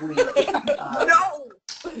 Carla. If we, No.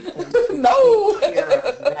 No. take care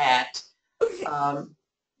of that,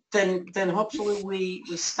 then hopefully we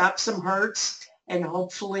stop some hurts, and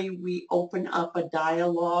hopefully we open up a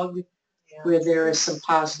dialogue where there is some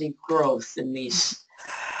positive growth in these.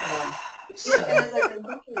 As I've been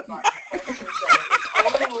thinking about it,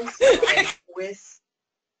 it's almost like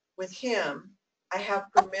with him, I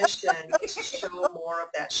have permission to show more of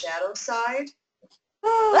that shadow side.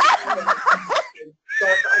 Dark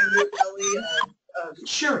underbelly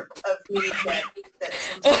Sure. of me that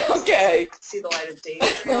sometimes Okay. see the light of day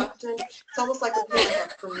very often. It's almost like I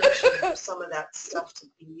have permission for some of that stuff to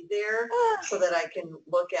be there, so that I can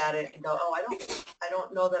look at it and go, oh, I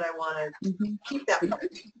don't know that I want to keep that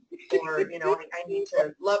part. Or, you know, I need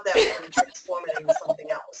to love that part and transform it into something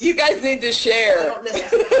else. You guys need to I share. don't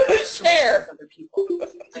necessarily Share. other people.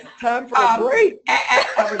 Time for a break.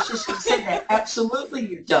 I was just going to say that. Absolutely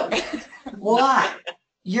you don't. Why?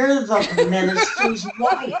 You're the minister's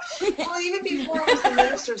wife. Well, even before I was the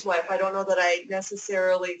minister's wife, I don't know that I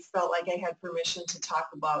necessarily felt like I had permission to talk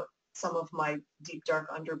about some of my deep,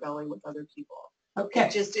 dark underbelly with other people. Okay.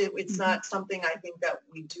 It's not something I think that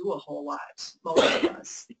we do a whole lot, most of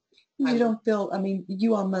us. You don't feel, I mean,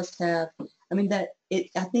 you all must have, I mean, I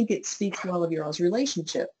think it speaks well of your all's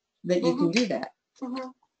relationship that you can do that.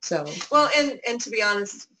 So. Well, and to be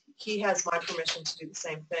honest, he has my permission to do the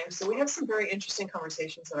same thing. So we have some very interesting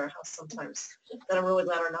conversations at our house sometimes that I'm really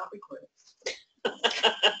glad are not recorded.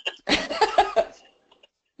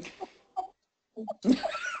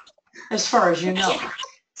 As far as you know.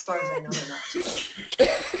 As far as I know, they're not.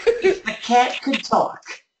 If the cat could talk.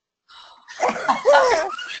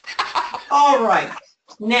 All right.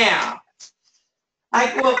 Now,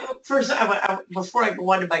 first, before I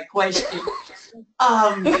go on to my question,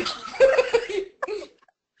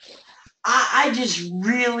 I just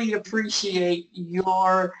really appreciate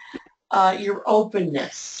your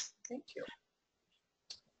openness. Thank you.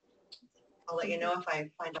 I'll let you know if I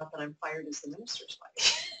find out that I'm fired as the minister's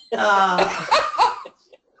wife.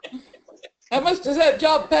 How much does that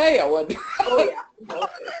job pay, I wonder? Oh, yeah.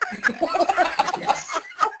 Yes.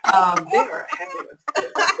 They are happy with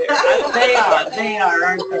it. They are,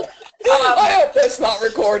 aren't they? I hope that's not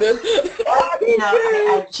recorded. You know,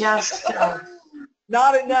 I just...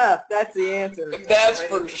 Not enough. That's the answer. That's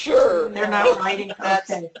for sure. They're not writing. That's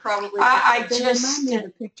Okay. probably... I They just... remind me of the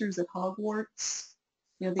pictures at Hogwarts.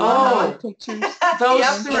 You know, the Oh. animated pictures.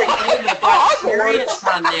 Those three. I'm serious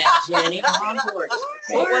on that, Jenny. Hogwarts.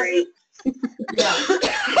 Yeah.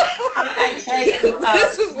 I take,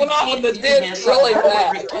 This is when I was the ditch really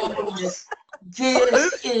bad.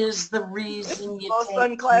 This is the reason you Most take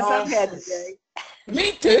fun class I've had classes. today.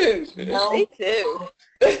 Me too. No, Me too.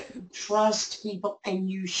 trust people and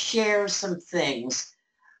you share some things.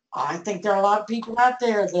 I think there are a lot of people out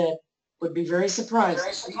there that would be very surprised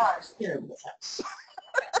to share with us.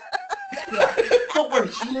 Yeah. But we're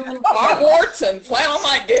human. Hogwarts and flannel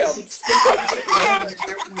nightgowns.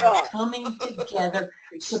 We're coming together,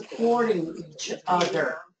 supporting each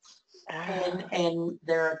other. And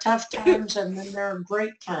there are tough times and then there are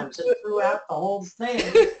great times. And throughout the whole thing,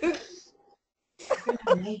 we're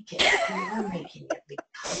gonna make it. We are making it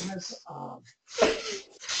because of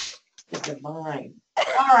the divine.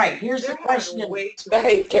 All right, here's the question.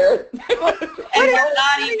 Hey, Karen. And we're not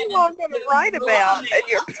What are even you all going to write about? And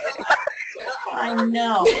you're I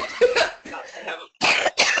know.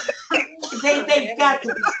 They've got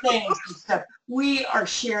to be saying some stuff. We are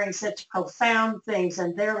sharing such profound things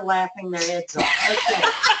and they're laughing their heads off. Okay.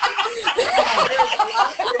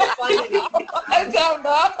 I don't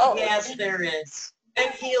know. Yes, there is. And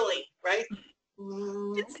healing, right?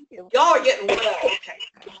 Y'all are getting well. Okay.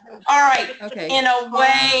 All right. Okay. In a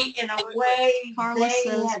way, Carla they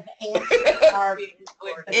says- have answered our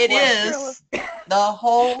It is the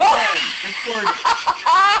whole thing recorded.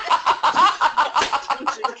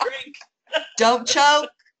 Don't choke.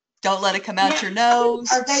 Don't let it come out your nose.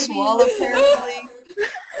 Are they being Swallow recorded? carefully.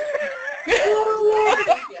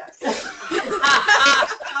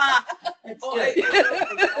 It's Oh, good. We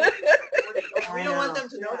don't want them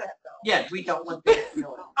to know that, though. Yeah, we don't want them to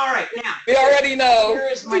know it. All right, now, We already know. here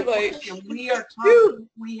is my Too late. question.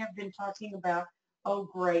 We have been talking about, oh,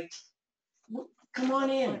 great. Come on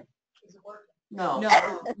in. No.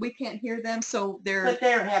 No, we can't hear them, so But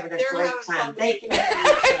they're having a They're great having time. fun They with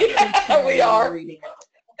can hear each other. Yeah, we are.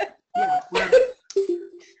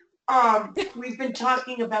 Yeah, we've been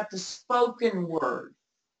talking about the spoken word.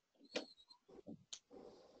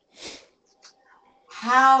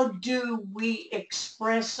 How do we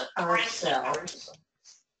express ourselves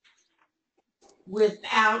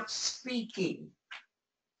without speaking?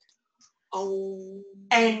 Oh.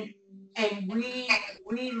 And we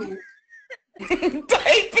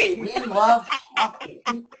Typing. love talking.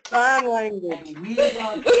 Sign language. And we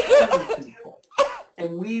love telling people.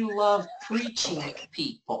 And we love preaching to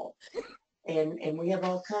people. And we have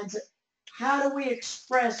all kinds of, how do we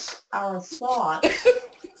express our thoughts?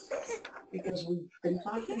 Because we've been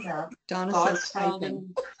talking about Donna thoughts says held typing.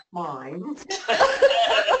 in mind.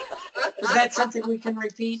 Is that something we can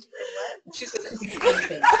repeat? She said,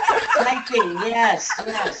 Typing. Typing, yes,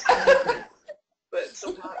 typing. but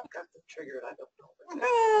somehow I got them triggered. I don't know.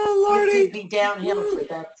 Oh, It Lordy. could be downhill for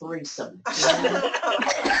that threesome.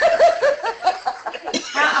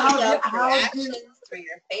 How do actions, through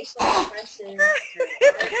your facial expressions,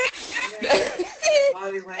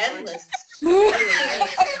 Body endless.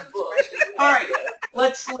 all right,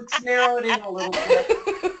 let's narrow it in a little bit,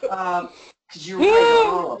 because you're right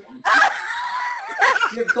on all of them.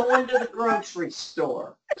 You're going to the grocery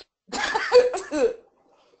store. The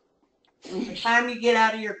time you get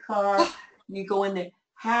out of your car, and you go in there,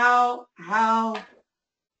 how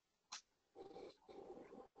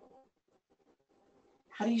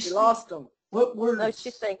do you You speak? lost them. What No, words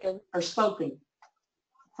she's thinking. are spoken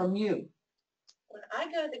from you? When I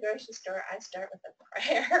go to the grocery store, I start with a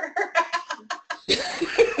prayer.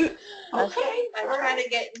 Okay, I all try right. to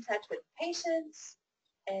get in touch with patience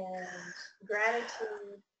and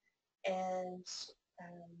gratitude and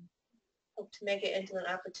hope to make it into an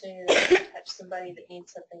opportunity to touch somebody that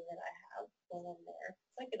needs something that I have when I'm there.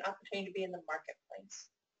 It's like an opportunity to be in the marketplace,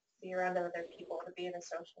 be around other people, to be in a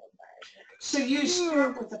social environment. So you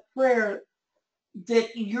start with a prayer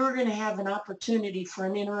that you're going to have an opportunity for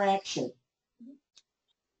an interaction.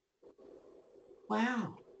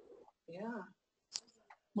 Wow. Yeah.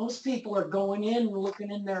 Most people are going in and looking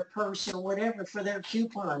in their purse or whatever for their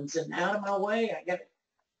coupons, and out of my way, I got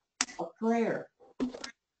a prayer.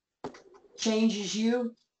 Changes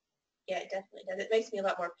you? Yeah, it definitely does. It makes me a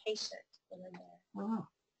lot more patient when I'm there. Wow.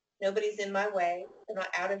 Nobody's in my way. They're not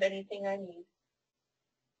out of anything I need.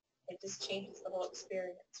 It just changes the whole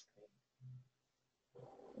experience for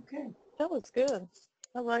me. Okay. That was good.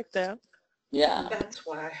 I like that. Yeah. That's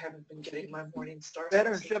why I haven't been getting my morning start.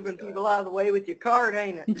 Better than shoving people out of the way with your card,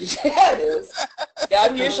 ain't it? Yeah, it is. Yeah,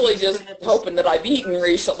 I'm usually just hoping that I've eaten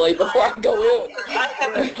recently before I go in. I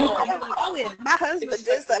haven't. Oh, yeah, my husband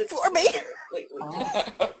does that for me.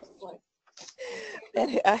 And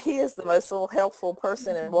he is the most little helpful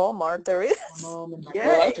person in Walmart there is. My mom and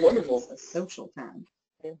Well, that's wonderful. It's a social time.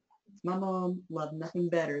 My mom loved nothing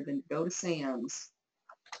better than to go to Sam's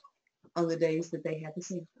on the days that they had the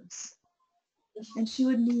samples. And she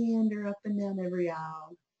would meander up and down every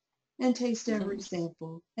aisle and taste every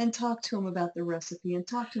sample and talk to them about the recipe and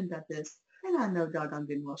talk to them about this. And I know doggone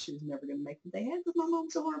good well she was never going to make what they had because my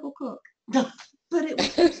mom's a horrible cook. But it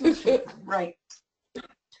was her social time. Right.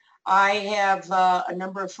 I have a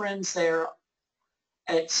number of friends there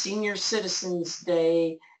at Senior Citizens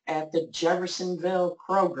Day at the Jeffersonville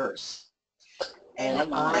Kroger's.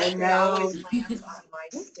 And I know, always lands on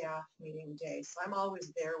my staff meeting day, so I'm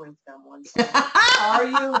always there with them once. are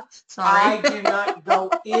you? Sorry. I do not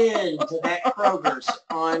go into that Kroger's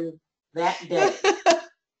on that day.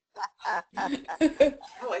 I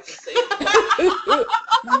like to say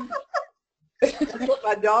That's what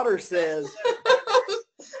my daughter says.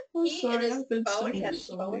 I'm He sorry, and his I've been phone, he saying has it his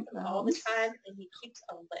so phone many with him all the times. time, and he keeps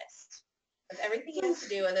a list of everything he has to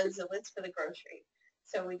do, and there's a list for the grocery.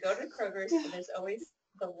 So we go to Kroger's, and there's always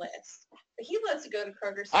the list. But he loves to go to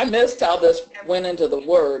Kroger's. I missed how this went into the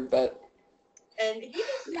word, but And he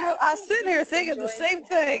just, No, I was sitting here thinking the same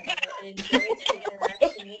thing. and enjoys the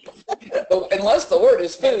interaction with people. unless the word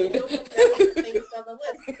is food. Things on the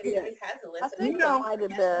list. He always has a list. I think know, it might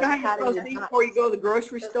have You been know how how you're do supposed you to eat not before you go to the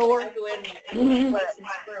grocery store? I go in Mhm. and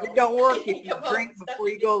It don't work if you drink before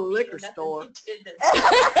you go to the liquor store.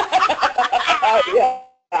 Yeah,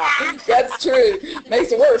 that's true.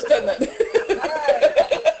 Makes it worse, doesn't it?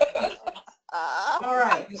 All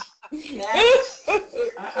right. That's,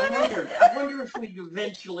 I wonder if we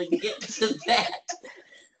eventually get to that.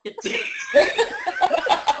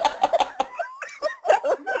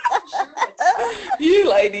 You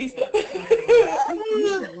ladies.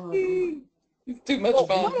 It's too much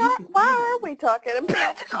fun. Why are we talking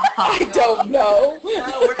about? I don't know.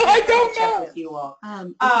 I don't Check know. with you all. If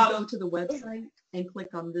you go to the website and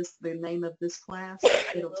click on the name of this class,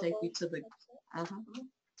 it'll take you to the,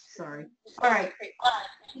 sorry. All right.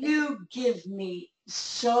 You give me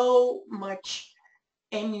so much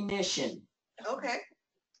ammunition. Okay.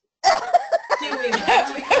 Doing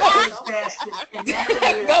that basket, and now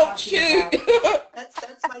we're Don't talking shoot. about-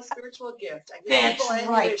 That's my spiritual gift. I give That's people right.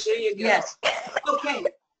 ammunition. There you go. Yes. Okay.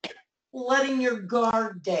 Letting your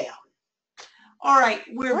guard down. All right.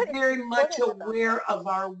 We're What is- very much what is about aware of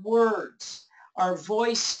our words, our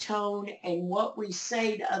voice tone, and what we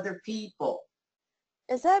say to other people.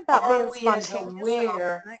 Is that about Are being we as spontaneous?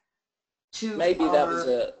 aware to Maybe that was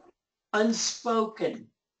our it.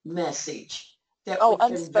 unspoken message that Oh, we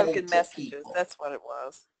convey unspoken to messages. people? That's what it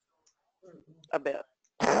was. I bet.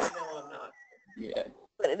 No, I'm not. Yeah.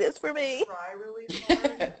 But it is for me. I try really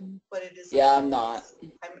hard, but it is. Yeah, I'm not.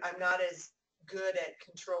 I'm not as good at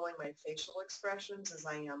controlling my facial expressions as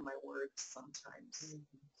I am my words sometimes.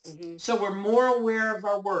 So we're more aware of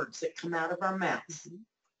our words that come out of our mouth.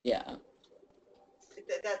 Yeah.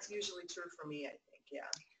 That's usually true for me, I think, yeah.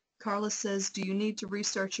 Carla says, do you need to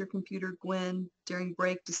restart your computer, Gwen, during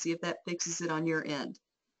break to see if that fixes it on your end?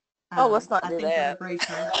 Oh, let's not I do think that.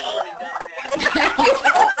 vibration- I've already done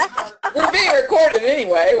that. We're being recorded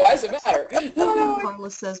anyway. Why does it matter?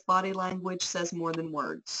 Carla says body language says more than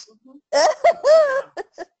words.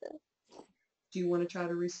 Do you want to try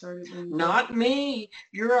to restart it? Not me.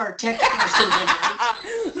 You're our tech person tonight.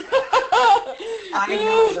 I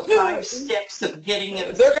know the 5 steps of getting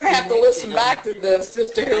it. They're going to have to listen back to this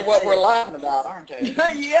just to hear what we're laughing about, aren't they?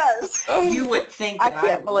 Yes. You would think I that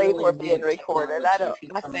can't believe really we're need being recorded. I don't. technology if you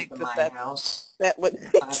I come think into my that house. that would.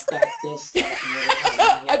 I've got this.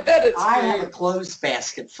 that, I bet it's I have true. a clothes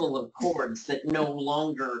basket full of cords that no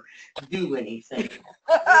longer do anything.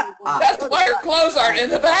 That's why your clothes aren't in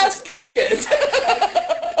the basket.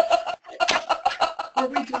 Were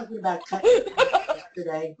we talking about cutting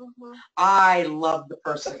yesterday? I love the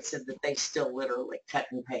person that said that they still literally cut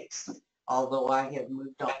and paste, although I have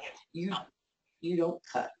moved on. You don't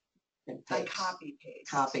cut and I paste. copy paste.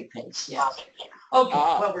 Copy paste, yeah. Okay,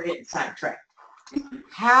 well, we're getting sidetracked.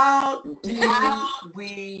 How do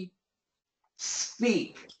we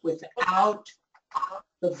speak without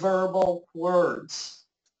the verbal words?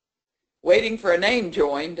 Waiting for a name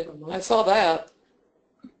joined. I saw that.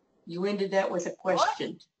 You ended that with a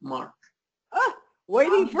question mark.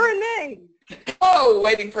 Waiting for a name. Oh,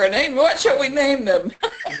 waiting for a name. What shall we name them?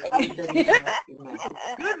 Good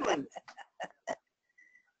one.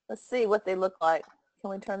 Let's see what they look like.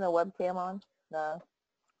 Can we turn the webcam on? No.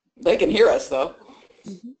 They can hear us, though.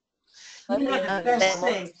 You know, the best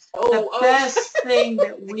thing, best thing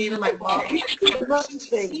that we love.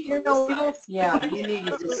 Yeah, you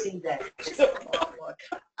needed to see that.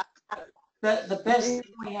 The best thing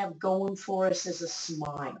we have going for us is a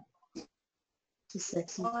smile. It's a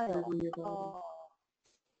sexy smile when you're going. Oh.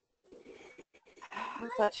 I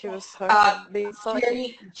thought she was being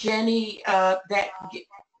Jenny, that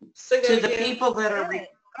Say that to the again. people that are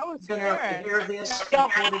Oh, it's gonna Karen. hear this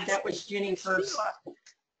recorded, that was Jenny first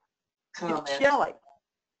comment. It's Shelley.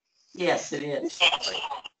 Yes, it is.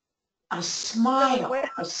 A smile,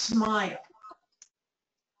 a smile.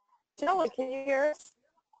 Shelley, can you hear us?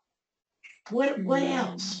 What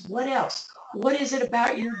else? What else? What is it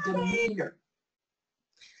about your demeanor?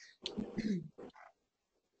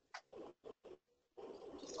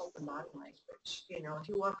 Open body language. You know, if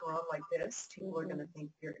you walk around like this, people are going to think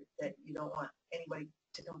that you don't want anybody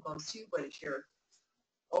to come close to you, but if you're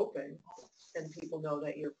open, then people know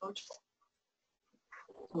that you're approachable.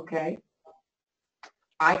 Okay.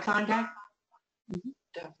 Eye contact?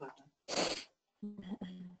 Definitely.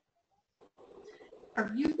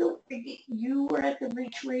 You were at the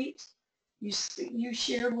retreat? You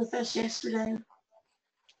shared with us yesterday?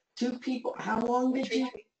 2 people. How long did you?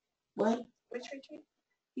 What? Which retreat?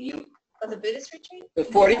 You. Oh, the Buddhist retreat? The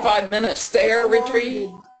 45-minute stare retreat?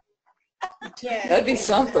 Yeah. That'd be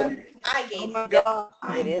something. I gave Oh my God,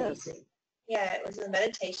 it is. Amazing. Yeah, it was a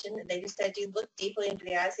meditation, and they just said you look deeply into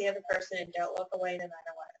the eyes of the other person and don't look away no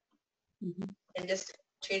matter what. Mhm. And just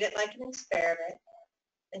treat it like an experiment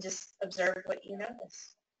and just observe what you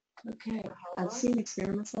notice. Okay, I've seen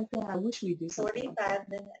experiments like that. I wish we do something like that. 45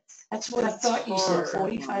 minutes. That's what I thought you said, hard.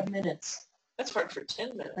 45 minutes. That's hard for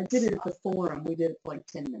 10 minutes. I did it at the forum. We did it for like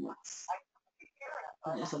 10 minutes.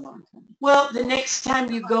 That was a long time. Well, the next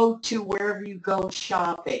time you go to wherever you go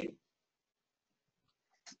shopping,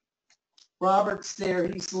 Robert's there,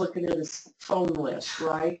 he's looking at his phone list,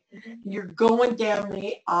 right? You're going down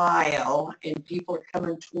the aisle and people are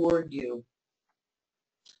coming toward you.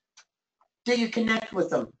 Do you connect with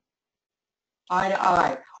them eye to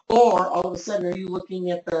eye? Or all of a sudden, are you looking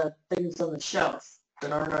at the things on the shelf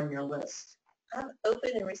that aren't on your list? I'm open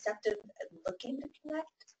and receptive and looking to connect,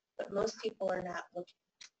 but most people are not looking.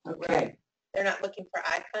 Okay. They're not looking for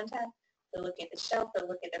eye contact. They're looking at the shelf. They're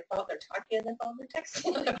looking at their phone. They're talking on their phone. They're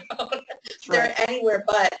texting on their phone. They're anywhere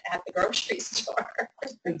but at the grocery store.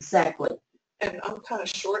 Exactly. And I'm kind of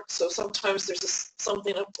short, so sometimes there's just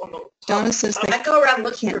something up on the top. Donna says they I go around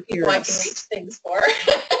looking for can't hear people I can us. reach things for.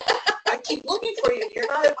 I keep looking for you. You're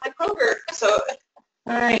not at my Kroger. So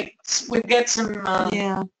All right. We've got some,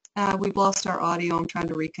 Yeah, we've lost our audio. I'm trying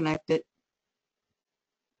to reconnect it.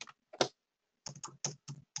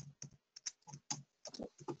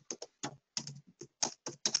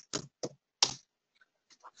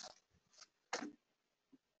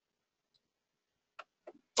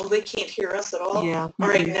 oh, they can't hear us at all? Yeah. All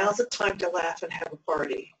right, now's the time to laugh and have a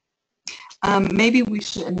party. Maybe we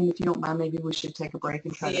should, I mean, if you don't mind, maybe we should take a break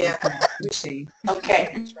and try to Yeah. reconnect and see.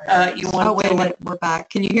 okay. You Oh, want wait a to minute, we're back.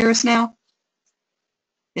 Can you hear us now?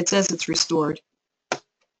 It says it's restored.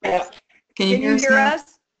 Yeah. Can you hear us now?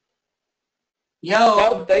 Yo.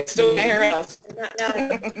 No, they still can't hear us. No,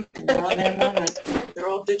 they're not. They're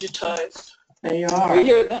all digitized. They We are.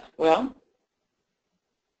 hear that. Well,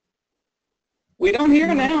 we don't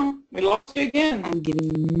hear now. We lost you again. I'm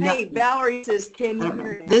getting Hey, nothing. Valerie says, can I you don't know.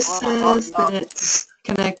 hear me? This says that it's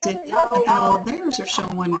connected. Oh, Oh, theirs are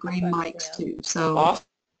showing green mics too. So Lost.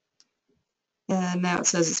 now it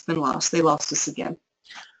says it's been lost. They lost us again.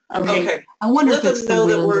 Okay. Okay, I wonder Let if it's them the know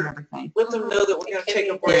that wind we're- and everything. let them know that we're going to take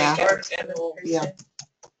a break Yeah. and then we'll Yeah.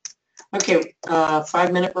 Okay.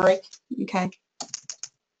 5-minute break. Okay.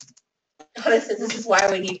 This is why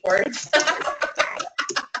we need words.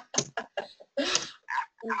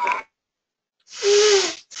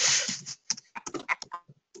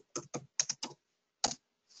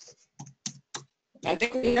 I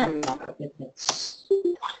think we hear them now. Put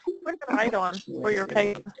the light on for your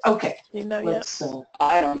paper. Okay. You know yet? Let's,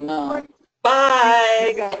 I don't know.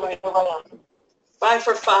 bye. Got right on. Bye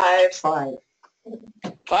for 5. 5.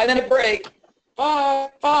 5-minute break.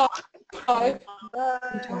 Five. I'm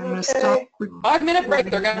going to stop. 5-minute break.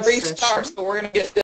 They're going to recording this restart, session. so we're going to get